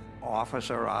staff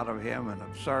officer out of him, an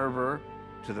observer.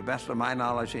 To the best of my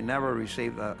knowledge, he never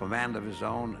received a command of his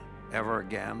own ever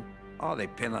again. Oh, they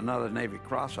pinned another Navy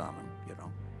Cross on him, you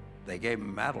know. They gave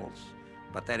him medals,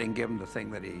 but they didn't give him the thing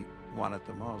that he wanted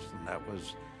the most, and that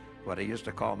was what he used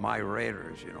to call my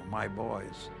Raiders, you know, my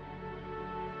boys.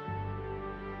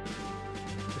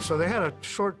 So they had a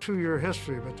short 2-year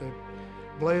history, but they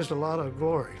blazed a lot of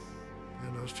glory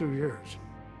in those 2 years.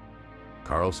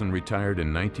 Carlson retired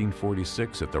in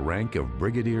 1946 at the rank of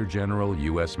Brigadier General,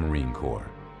 U.S. Marine Corps.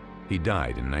 He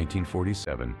died in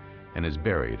 1947 and is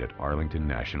buried at Arlington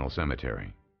National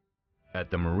Cemetery.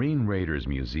 At the Marine Raiders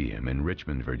Museum in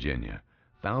Richmond, Virginia,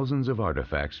 thousands of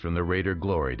artifacts from the Raider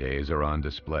glory days are on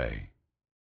display.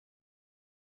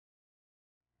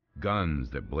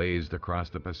 Guns that blazed across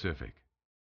the Pacific.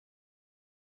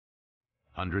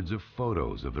 Hundreds of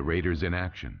photos of the Raiders in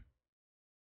action.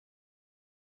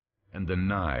 And the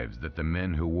knives that the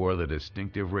men who wore the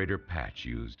distinctive Raider patch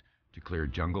used to clear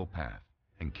jungle path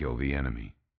and kill the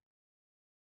enemy.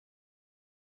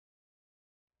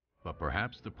 But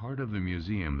perhaps the part of the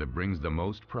museum that brings the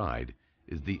most pride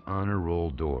is the honor roll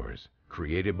doors,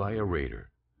 created by a Raider,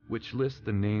 which lists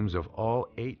the names of all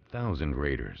 8,000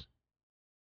 Raiders.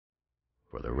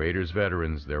 For the Raiders'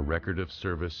 veterans, their record of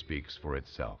service speaks for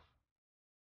itself.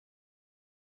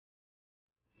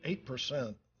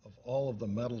 8% of all of the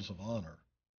medals of honor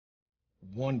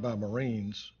won by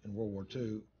Marines in World War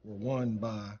II were won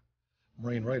by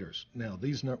Marine Raiders. Now,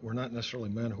 these were not necessarily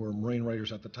men who were Marine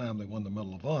Raiders at the time they won the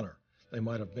Medal of Honor. They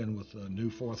might have been with the new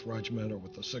 4th Regiment or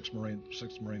with the 6th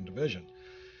Marine Division.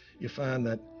 You find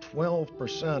that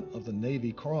 12% of the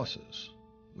Navy crosses,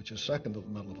 which is second to the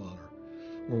Medal of Honor,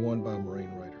 were won by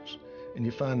Marine Raiders. And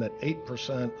you find that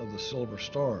 8% of the Silver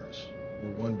Stars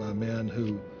were won by men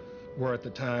who were at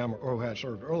the time or who had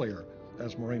served earlier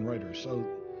as Marine Raiders. So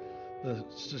the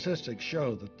statistics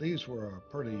show that these were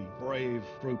a pretty brave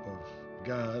group of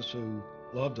guys who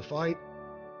loved to fight.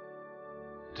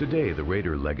 Today, the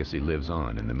Raider legacy lives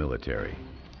on in the military.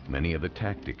 Many of the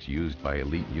tactics used by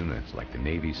elite units like the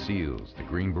Navy SEALs, the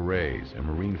Green Berets, and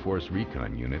Marine Force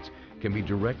Recon units can be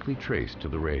directly traced to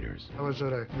the Raiders. I was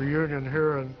at a reunion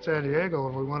here in San Diego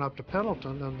and we went up to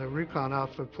Pendleton and the recon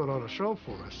outfit put on a show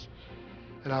for us.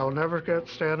 And I will never get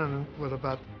standing with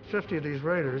about 50 of these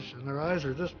Raiders and their eyes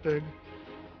are this big.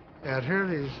 And here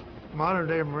these modern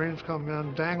day Marines come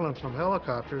in dangling from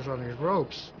helicopters on these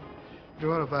ropes,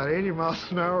 doing about 80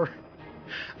 miles an hour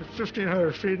at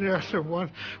 1,500 feet in the air. So one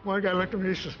guy looked at me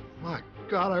and he says, "My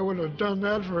God, I wouldn't have done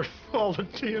that for all the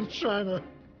tea in China."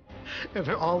 And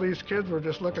all these kids were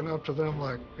just looking up to them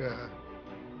like,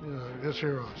 his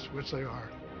heroes, which they are.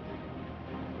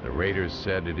 The Raiders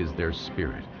said it is their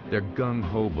spirit, their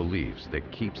gung-ho beliefs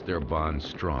that keeps their bond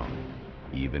strong,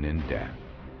 even in death.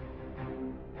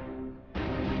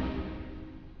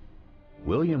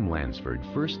 William Lansford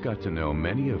first got to know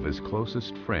many of his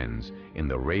closest friends in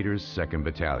the Raiders' 2nd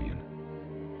Battalion.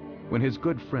 When his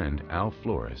good friend Al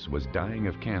Flores was dying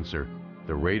of cancer,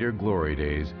 the Raider glory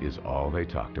days is all they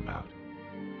talked about.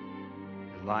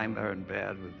 Lying there in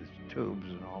bed with his tubes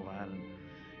and all that, and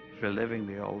reliving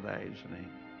the old days.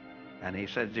 And he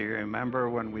said, "Do you remember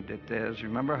when we did this?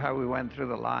 Remember how we went through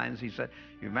the lines?" He said,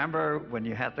 "You remember when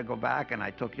you had to go back and I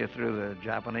took you through the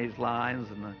Japanese lines?"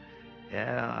 And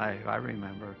yeah, I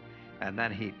remember. And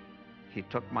then he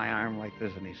took my arm like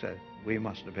this and he said, "We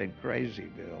must have been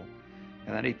crazy, Bill."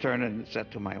 And then he turned and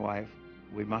said to my wife,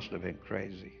 "We must have been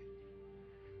crazy."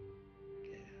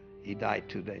 Yeah. He died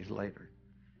 2 days later.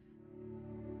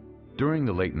 During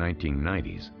the late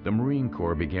 1990s, the Marine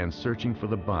Corps began searching for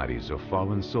the bodies of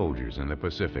fallen soldiers in the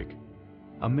Pacific.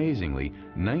 Amazingly,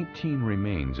 19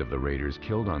 remains of the Raiders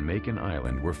killed on Macon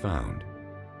Island were found.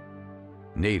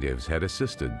 Natives had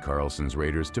assisted Carlson's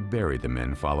Raiders to bury the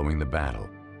men following the battle.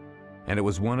 And it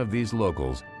was one of these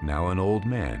locals, now an old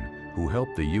man, who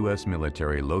helped the U.S.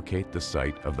 military locate the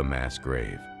site of the mass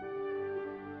grave.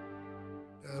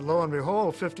 Lo and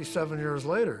behold, 57 years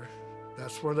later,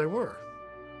 that's where they were.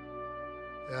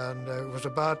 And it was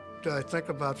about, I think,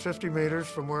 about 50 meters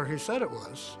from where he said it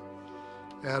was.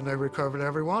 And they recovered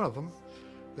every one of them.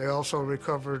 They also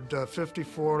recovered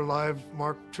 54 live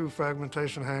Mark II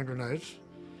fragmentation hand grenades,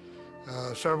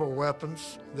 several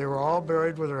weapons. They were all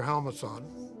buried with their helmets on.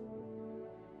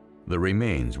 The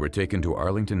remains were taken to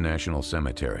Arlington National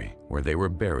Cemetery, where they were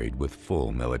buried with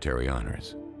full military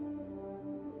honors.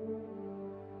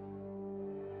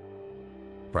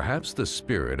 Perhaps the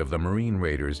spirit of the Marine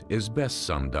Raiders is best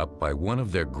summed up by one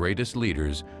of their greatest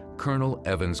leaders, Colonel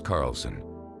Evans Carlson.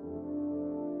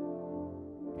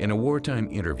 In a wartime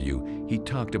interview, he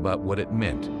talked about what it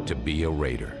meant to be a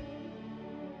Raider.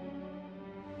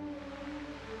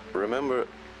 Remember,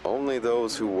 only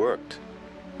those who worked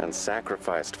and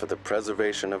sacrificed for the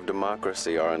preservation of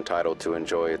democracy are entitled to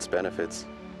enjoy its benefits.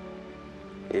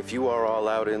 If you are all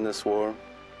out in this war,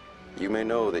 you may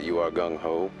know that you are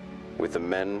gung-ho, with the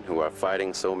men who are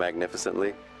fighting so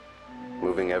magnificently,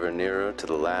 moving ever nearer to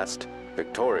the last,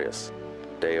 victorious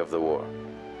day of the war.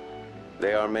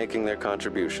 They are making their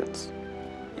contributions.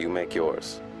 You make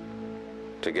yours.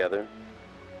 Together,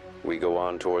 we go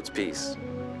on towards peace,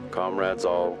 comrades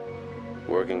all,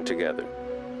 working together.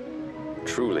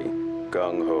 Truly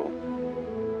gung-ho.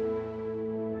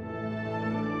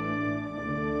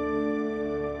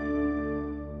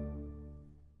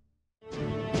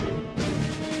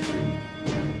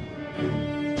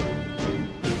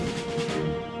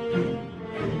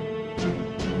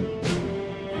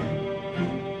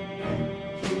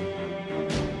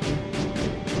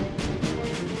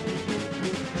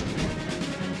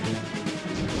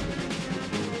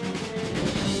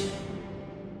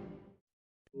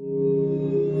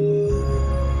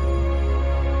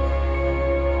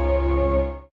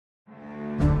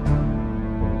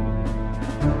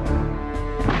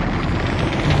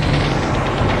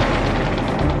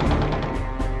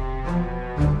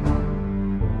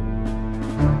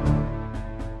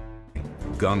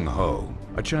 Gung-ho,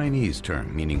 a Chinese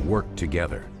term meaning work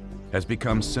together, has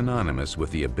become synonymous with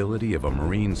the ability of a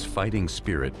Marine's fighting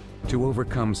spirit to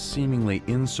overcome seemingly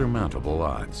insurmountable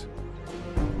odds.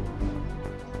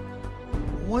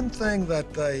 One thing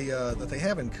that they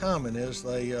have in common is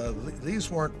these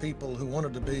weren't people who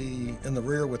wanted to be in the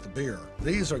rear with the beer.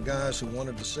 These are guys who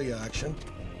wanted to see action.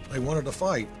 They wanted to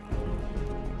fight.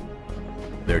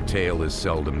 Their tale is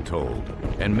seldom told,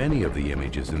 and many of the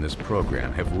images in this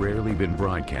program have rarely been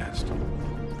broadcast.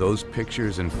 Those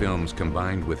pictures and films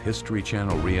combined with History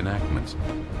Channel reenactments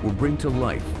will bring to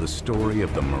life the story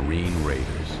of the Marine Raiders.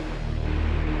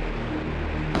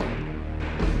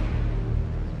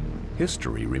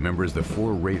 History remembers the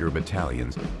 4 Raider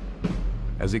battalions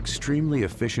as extremely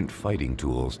efficient fighting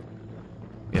tools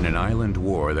in an island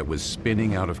war that was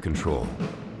spinning out of control.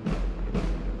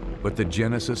 But the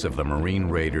genesis of the Marine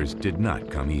Raiders did not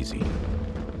come easy.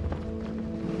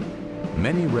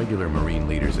 Many regular Marine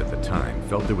leaders at the time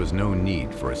felt there was no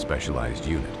need for a specialized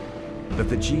unit, that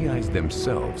the GIs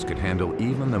themselves could handle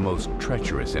even the most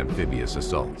treacherous amphibious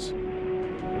assaults.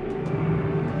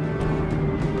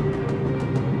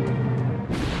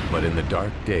 But in the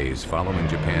dark days following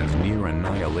Japan's near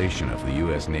annihilation of the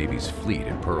U.S. Navy's fleet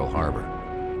at Pearl Harbor,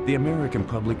 the American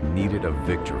public needed a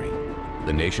victory.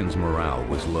 The nation's morale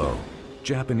was low.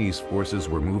 Japanese forces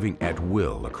were moving at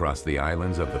will across the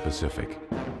islands of the Pacific.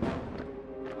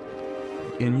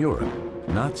 In Europe,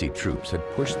 Nazi troops had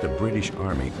pushed the British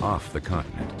Army off the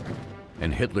continent,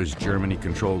 and Hitler's Germany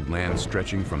controlled land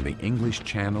stretching from the English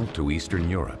Channel to Eastern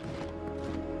Europe.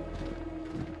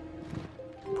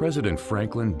 President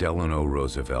Franklin Delano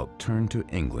Roosevelt turned to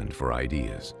England for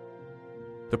ideas.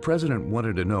 The president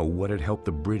wanted to know what had helped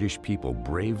the British people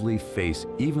bravely face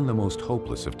even the most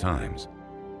hopeless of times.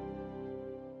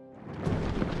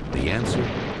 The answer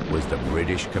was the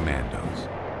British Commandos.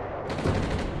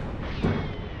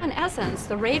 In essence,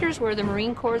 the Raiders were the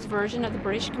Marine Corps' version of the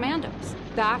British Commandos.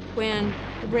 Back when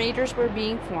the Raiders were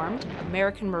being formed,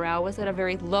 American morale was at a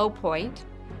very low point,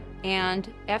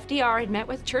 and FDR had met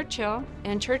with Churchill,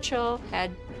 and Churchill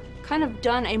had kind of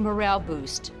done a morale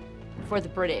boost for the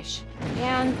British.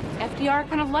 And FDR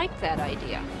kind of liked that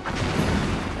idea.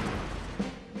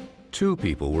 2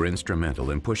 people were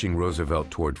instrumental in pushing Roosevelt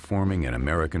toward forming an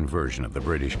American version of the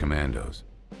British Commandos.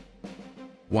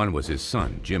 One was his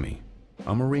son, Jimmy,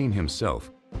 a Marine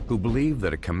himself, who believed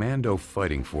that a commando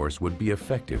fighting force would be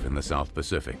effective in the South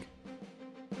Pacific.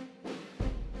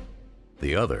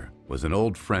 The other was an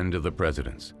old friend of the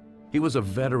president's. He was a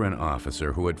veteran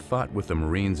officer who had fought with the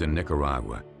Marines in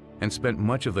Nicaragua and spent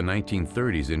much of the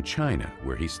 1930s in China,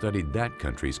 where he studied that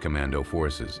country's commando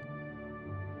forces.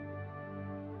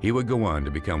 He would go on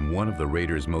to become one of the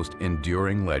Raiders' most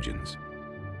enduring legends.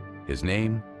 His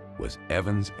name was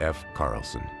Evans F.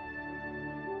 Carlson.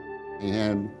 He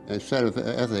had a set of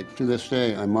ethics to this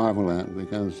day I marvel at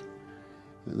because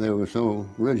they were so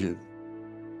rigid.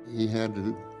 He had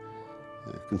to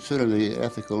consider the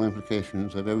ethical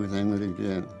implications of everything that he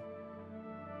did.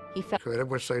 He felt,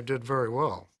 which they did very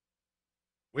well.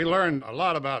 We learned a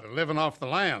lot about living off the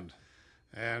land,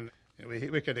 and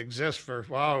we could exist for a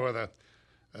while with a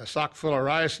sock full of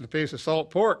rice and a piece of salt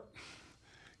pork.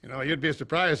 You know, you'd be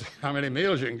surprised how many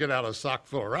meals you can get out of a sock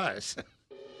full of rice.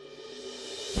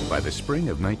 By the spring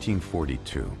of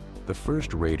 1942, the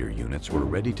first Raider units were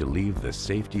ready to leave the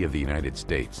safety of the United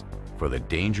States for the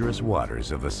dangerous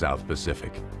waters of the South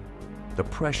Pacific. The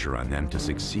pressure on them to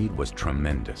succeed was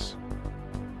tremendous.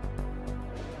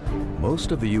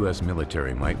 Most of the U.S.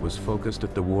 military might was focused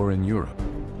at the war in Europe.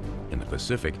 In the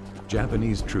Pacific,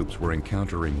 Japanese troops were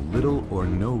encountering little or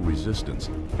no resistance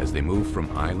as they moved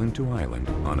from island to island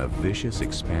on a vicious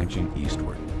expansion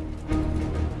eastward.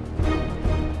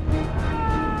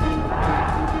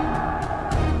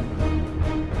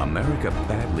 America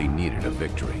badly needed a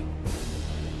victory.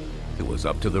 It was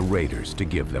up to the Raiders to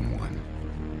give them one.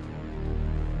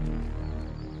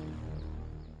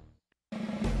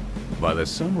 By the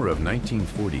summer of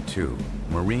 1942,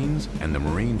 Marines and the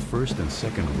Marine 1st and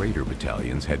 2nd Raider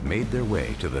battalions had made their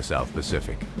way to the South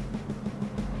Pacific.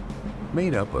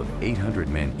 Made up of 800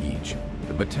 men each,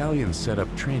 the battalions set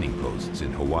up training posts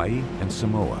in Hawaii and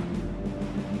Samoa.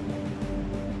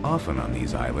 Often on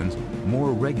these islands,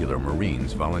 more regular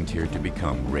Marines volunteered to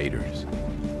become Raiders.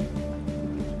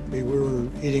 We were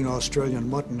eating Australian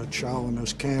mutton at Chow in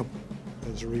this camp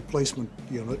as a replacement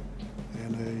unit,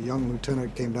 and a young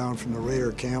lieutenant came down from the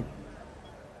Raider camp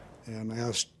and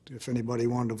asked if anybody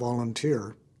wanted to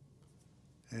volunteer.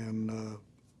 And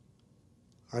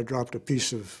I dropped a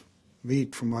piece of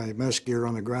meat from my mess gear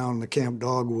on the ground. The camp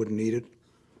dog wouldn't eat it.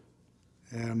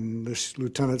 And this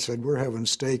lieutenant said, "We're having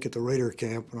steak at the Raider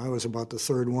camp," and I was about the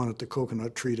third one at the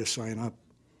coconut tree to sign up.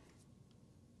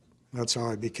 That's how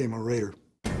I became a Raider.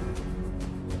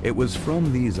 It was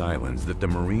from these islands that the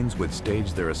Marines would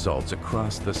stage their assaults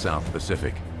across the South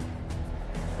Pacific.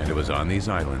 And it was on these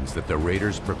islands that the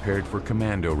Raiders prepared for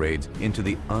commando raids into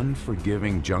the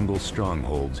unforgiving jungle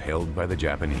strongholds held by the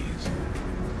Japanese.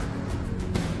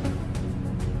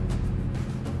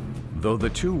 Though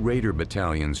the two Raider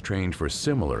battalions trained for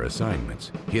similar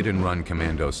assignments, hit-and-run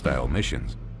commando-style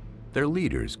missions, their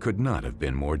leaders could not have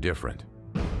been more different.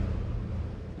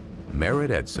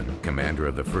 Merritt Edson, commander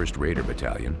of the 1st Raider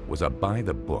Battalion, was a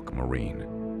by-the-book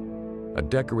Marine. A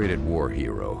decorated war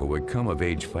hero who had come of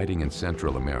age fighting in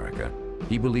Central America,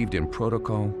 he believed in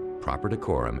protocol, proper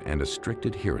decorum, and a strict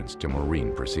adherence to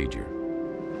Marine procedure.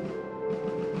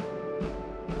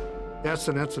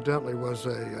 Edson, incidentally, was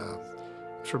a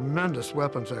tremendous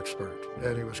weapons expert,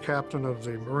 and he was captain of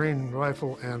the Marine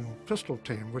rifle and pistol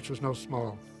team, which was no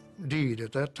small deed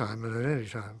at that time and at any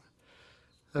time.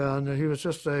 And he was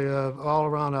just a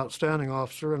all-around outstanding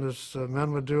officer, and his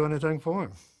men would do anything for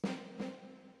him.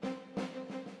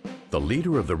 The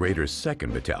leader of the Raiders'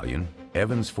 2nd Battalion,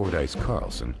 Evans Fordyce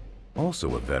Carlson,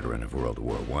 also a veteran of World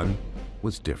War I,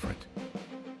 was different.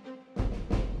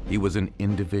 He was an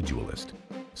individualist.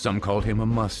 Some called him a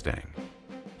Mustang.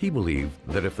 He believed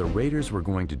that if the Raiders were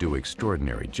going to do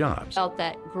extraordinary jobs, Felt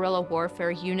that guerrilla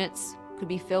warfare units could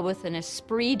be filled with an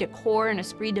esprit de corps, an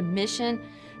esprit de mission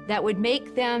that would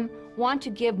make them want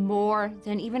to give more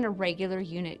than even a regular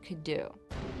unit could do.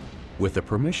 with the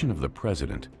permission of the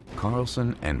President,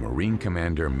 Carlson and Marine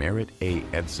Commander Merritt A.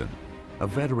 Edson, a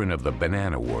veteran of the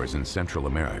Banana Wars in Central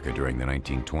America during the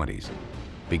 1920s,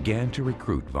 began to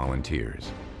recruit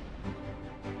volunteers.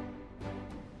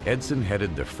 Edson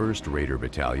headed the 1st Raider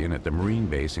Battalion at the Marine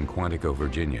Base in Quantico,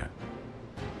 Virginia.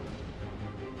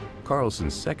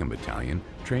 Carlson's 2nd Battalion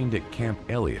trained at Camp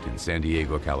Elliott in San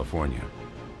Diego, California.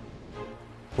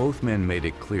 Both men made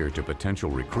it clear to potential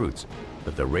recruits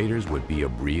that the Raiders would be a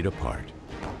breed apart.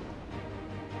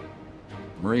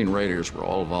 Marine Raiders were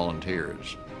all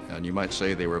volunteers, and you might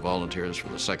say they were volunteers for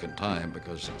the second time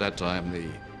because at that time the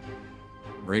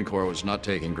Marine Corps was not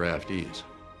taking draftees.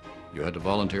 You had to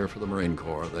volunteer for the Marine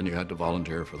Corps, then you had to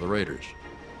volunteer for the Raiders.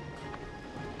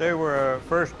 They were a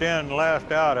first in,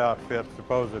 last out outfit,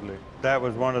 supposedly. That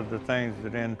was one of the things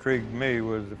that intrigued me,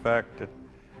 was the fact that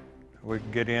we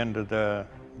could get into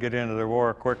the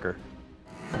war quicker.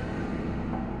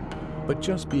 But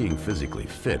just being physically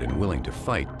fit and willing to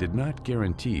fight did not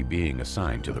guarantee being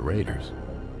assigned to the Raiders.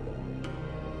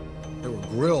 They were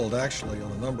grilled, actually,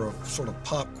 on a number of sort of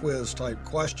pop quiz type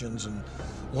questions, and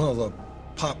one of the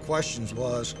pop questions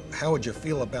was, how would you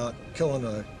feel about killing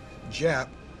a Jap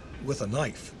with a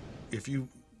knife? If you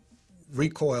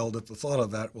recoiled at the thought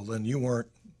of that, well, then you weren't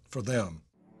for them.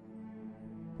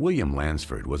 William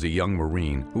Lansford was a young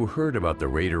Marine who heard about the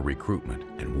Raider recruitment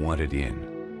and wanted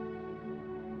in.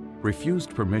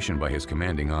 Refused permission by his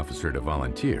commanding officer to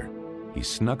volunteer, he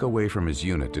snuck away from his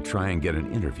unit to try and get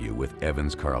an interview with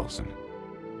Evans Carlson.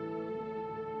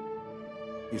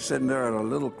 He's sitting there at a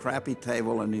little crappy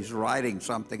table and he's writing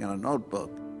something in a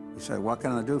notebook. He said, "What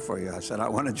can I do for you?" I said, "I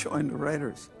want to join the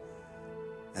Raiders."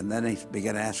 And then he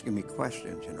began asking me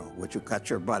questions, you know, would you cut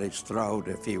your buddy's throat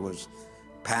if he was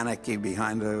panicky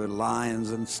behind the lines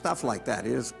and stuff like that.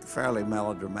 It was fairly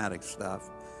melodramatic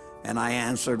stuff. And I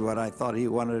answered what I thought he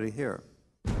wanted to hear.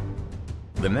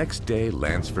 The next day,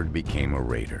 Lansford became a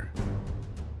Raider.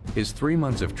 His 3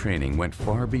 months of training went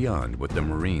far beyond what the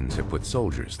Marines had put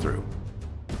soldiers through.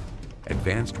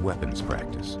 Advanced weapons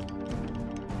practice,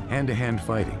 hand-to-hand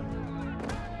fighting,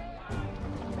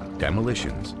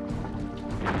 demolitions,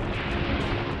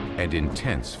 and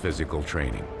intense physical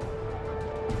training.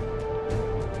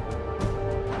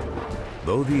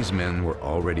 Though these men were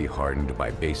already hardened by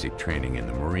basic training in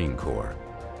the Marine Corps,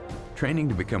 training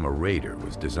to become a Raider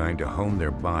was designed to hone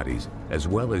their bodies as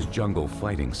well as jungle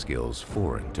fighting skills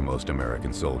foreign to most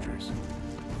American soldiers.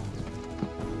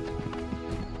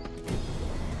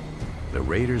 The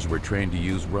Raiders were trained to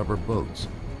use rubber boats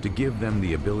to give them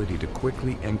the ability to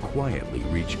quickly and quietly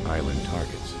reach island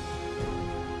targets.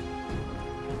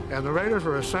 And the Raiders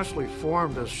were essentially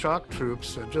formed as shock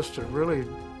troops just to really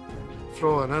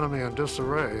throw an enemy in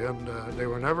disarray, and they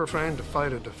were never trained to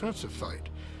fight a defensive fight.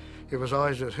 It was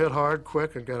always just hit hard,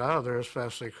 quick, and get out of there as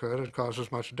fast as they could and cause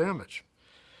as much damage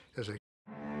as they could.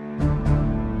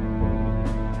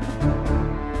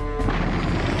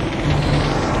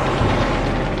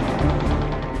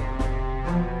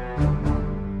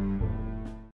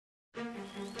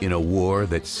 In a war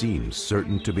that seemed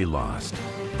certain to be lost,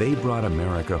 they brought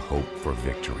America hope for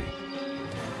victory.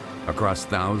 Across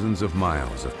thousands of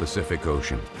miles of Pacific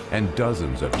Ocean and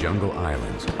dozens of jungle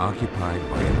islands occupied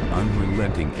by an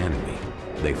unrelenting enemy,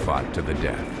 they fought to the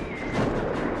death.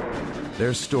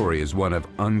 Their story is one of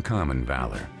uncommon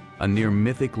valor, a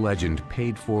near-mythic legend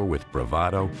paid for with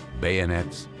bravado,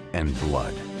 bayonets, and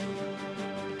blood.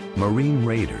 Marine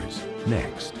Raiders,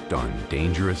 next on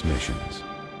Dangerous Missions.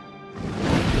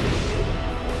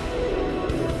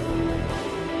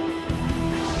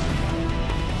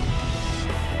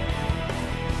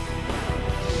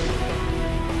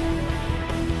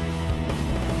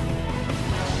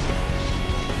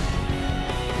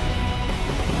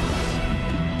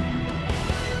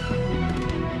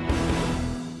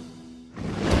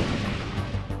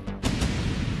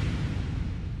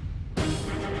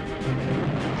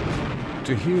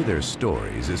 To hear their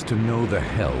stories is to know the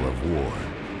hell of war.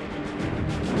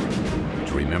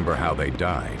 To remember how they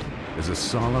died is a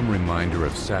solemn reminder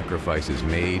of sacrifices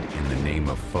made in the name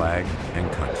of flag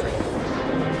and country.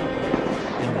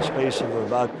 In the space of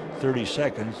about 30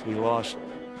 seconds, we lost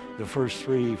the first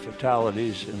 3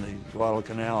 fatalities in the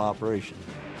Guadalcanal operation.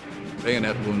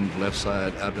 Bayonet wound left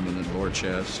side, abdomen and lower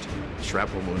chest,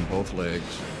 shrapnel wound both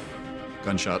legs,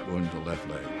 gunshot wound to left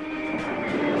leg.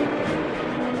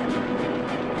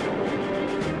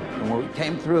 When we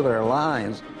came through their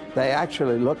lines, they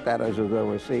actually looked at us as though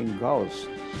we were seeing ghosts.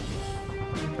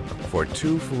 For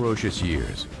 2 ferocious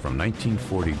years, from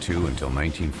 1942 until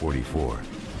 1944,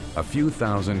 a few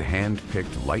thousand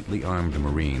hand-picked, lightly armed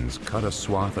Marines cut a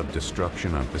swath of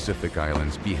destruction on Pacific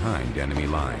Islands behind enemy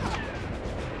lines,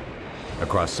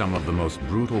 across some of the most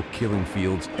brutal killing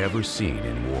fields ever seen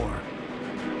in war.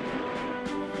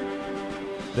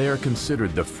 They are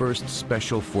considered the first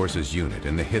Special Forces unit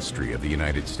in the history of the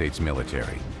United States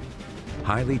military.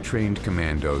 Highly trained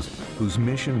commandos whose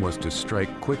mission was to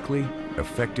strike quickly,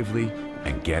 effectively,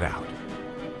 and get out.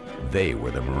 They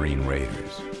were the Marine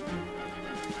Raiders.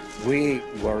 We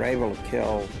were able to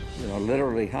kill,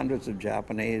 literally hundreds of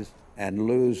Japanese and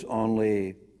lose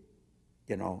only,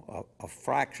 a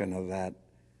fraction of that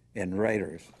in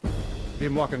raiders.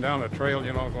 Been walking down the trail,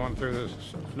 going through this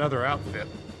another outfit,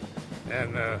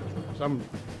 and some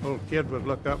little kid would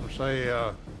look up and say,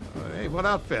 hey, what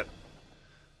outfit?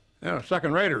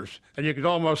 Second Raiders. And you could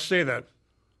almost see that.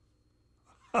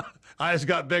 Eyes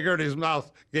got bigger and his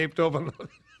mouth gaped open.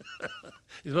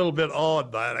 He's a little bit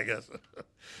awed by it, I guess.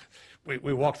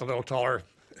 We walked a little taller.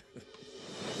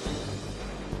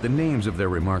 The names of their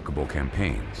remarkable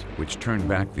campaigns, which turned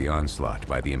back the onslaught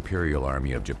by the Imperial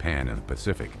Army of Japan in the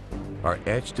Pacific, are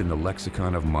etched in the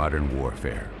lexicon of modern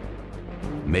warfare.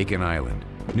 Macon Island,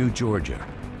 New Georgia,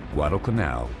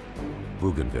 Guadalcanal,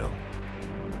 Bougainville.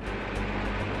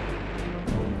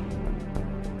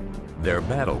 Their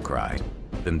battle cry,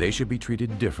 then they should be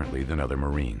treated differently than other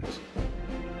Marines.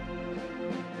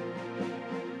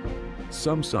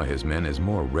 Some saw his men as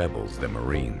more rebels than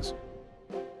Marines.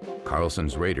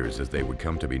 Carlson's Raiders, as they would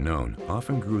come to be known,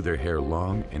 often grew their hair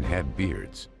long and had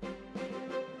beards.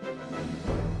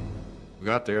 We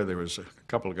got there was a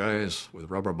couple of guys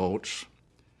with rubber boats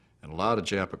and a lot of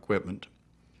Jap equipment,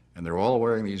 and they're all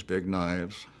wearing these big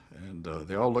knives, and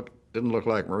they all didn't look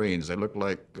like Marines. They looked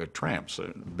like tramps,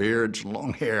 beards and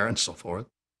long hair and so forth.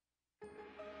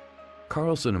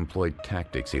 Carlson employed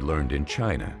tactics he learned in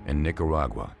China and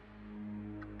Nicaragua.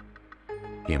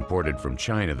 He imported from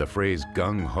China the phrase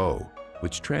gung-ho,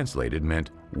 which translated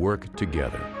meant work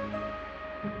together.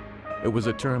 It was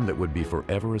a term that would be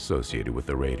forever associated with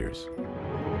the Raiders.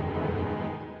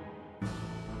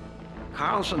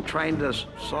 Carlson trained us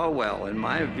so well, in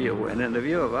my view, and in the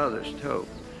view of others too,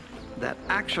 that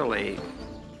actually,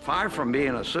 far from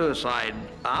being a suicide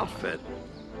outfit,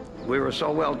 we were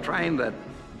so well trained that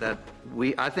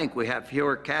I think we have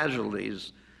fewer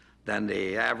casualties than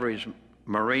the average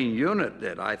Marine unit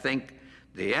did. I think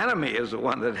the enemy is the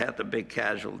one that had the big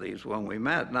casualties when we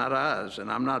met, not us,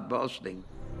 and I'm not boasting.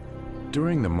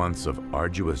 During the months of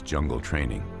arduous jungle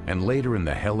training and later in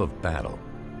the hell of battle,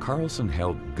 Carlson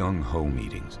held gung-ho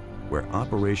meetings where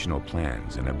operational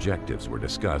plans and objectives were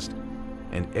discussed,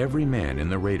 and every man in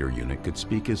the Raider unit could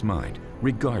speak his mind,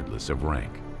 regardless of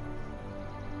rank.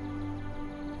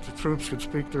 The troops could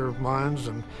speak their minds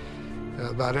and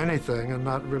about anything and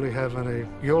not really have any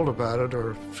guilt about it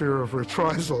or fear of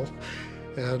reprisal.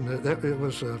 And it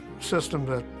was a system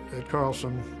that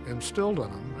Carlson instilled in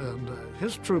them, and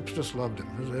his troops just loved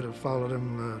him. They had followed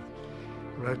him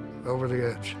right over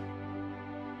the edge.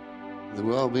 The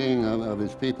well-being of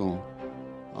his people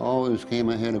always came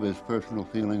ahead of his personal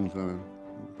feelings or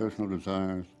personal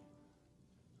desires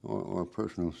or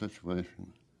personal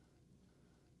situation.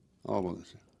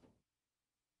 Always.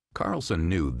 Carlson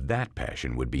knew that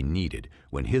passion would be needed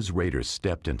when his Raiders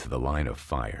stepped into the line of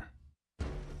fire.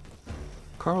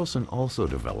 Carlson also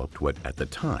developed what, at the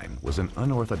time, was an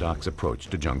unorthodox approach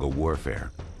to jungle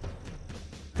warfare.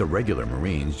 The regular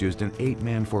Marines used an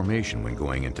 8-man formation when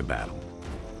going into battle.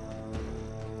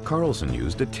 Carlson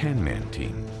used a 10-man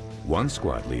team, 1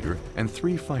 squad leader, and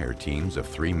 3 fire teams of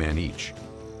 3 men each.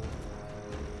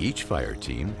 Each fire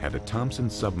team had a Thompson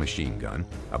submachine gun,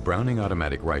 a Browning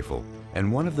automatic rifle,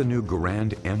 and one of the new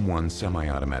Garand M1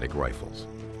 semi-automatic rifles.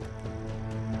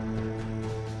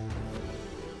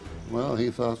 Well, he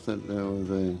thought that there was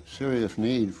a serious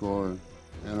need for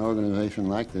an organization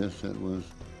like this that was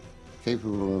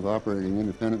capable of operating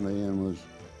independently and was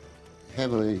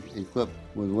heavily equipped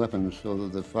with weapons so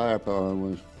that the firepower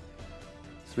was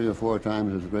 3 or 4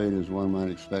 times as great as one might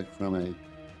expect from a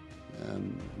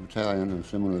battalion of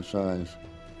similar size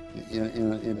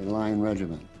in a line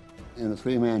regiment. In a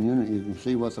 3-man unit, you can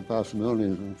see what the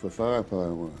possibilities for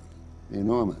firepower were.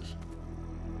 Enormous.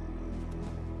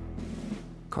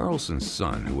 Carlson's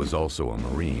son, who was also a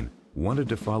Marine, wanted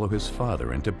to follow his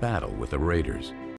father into battle with the raiders.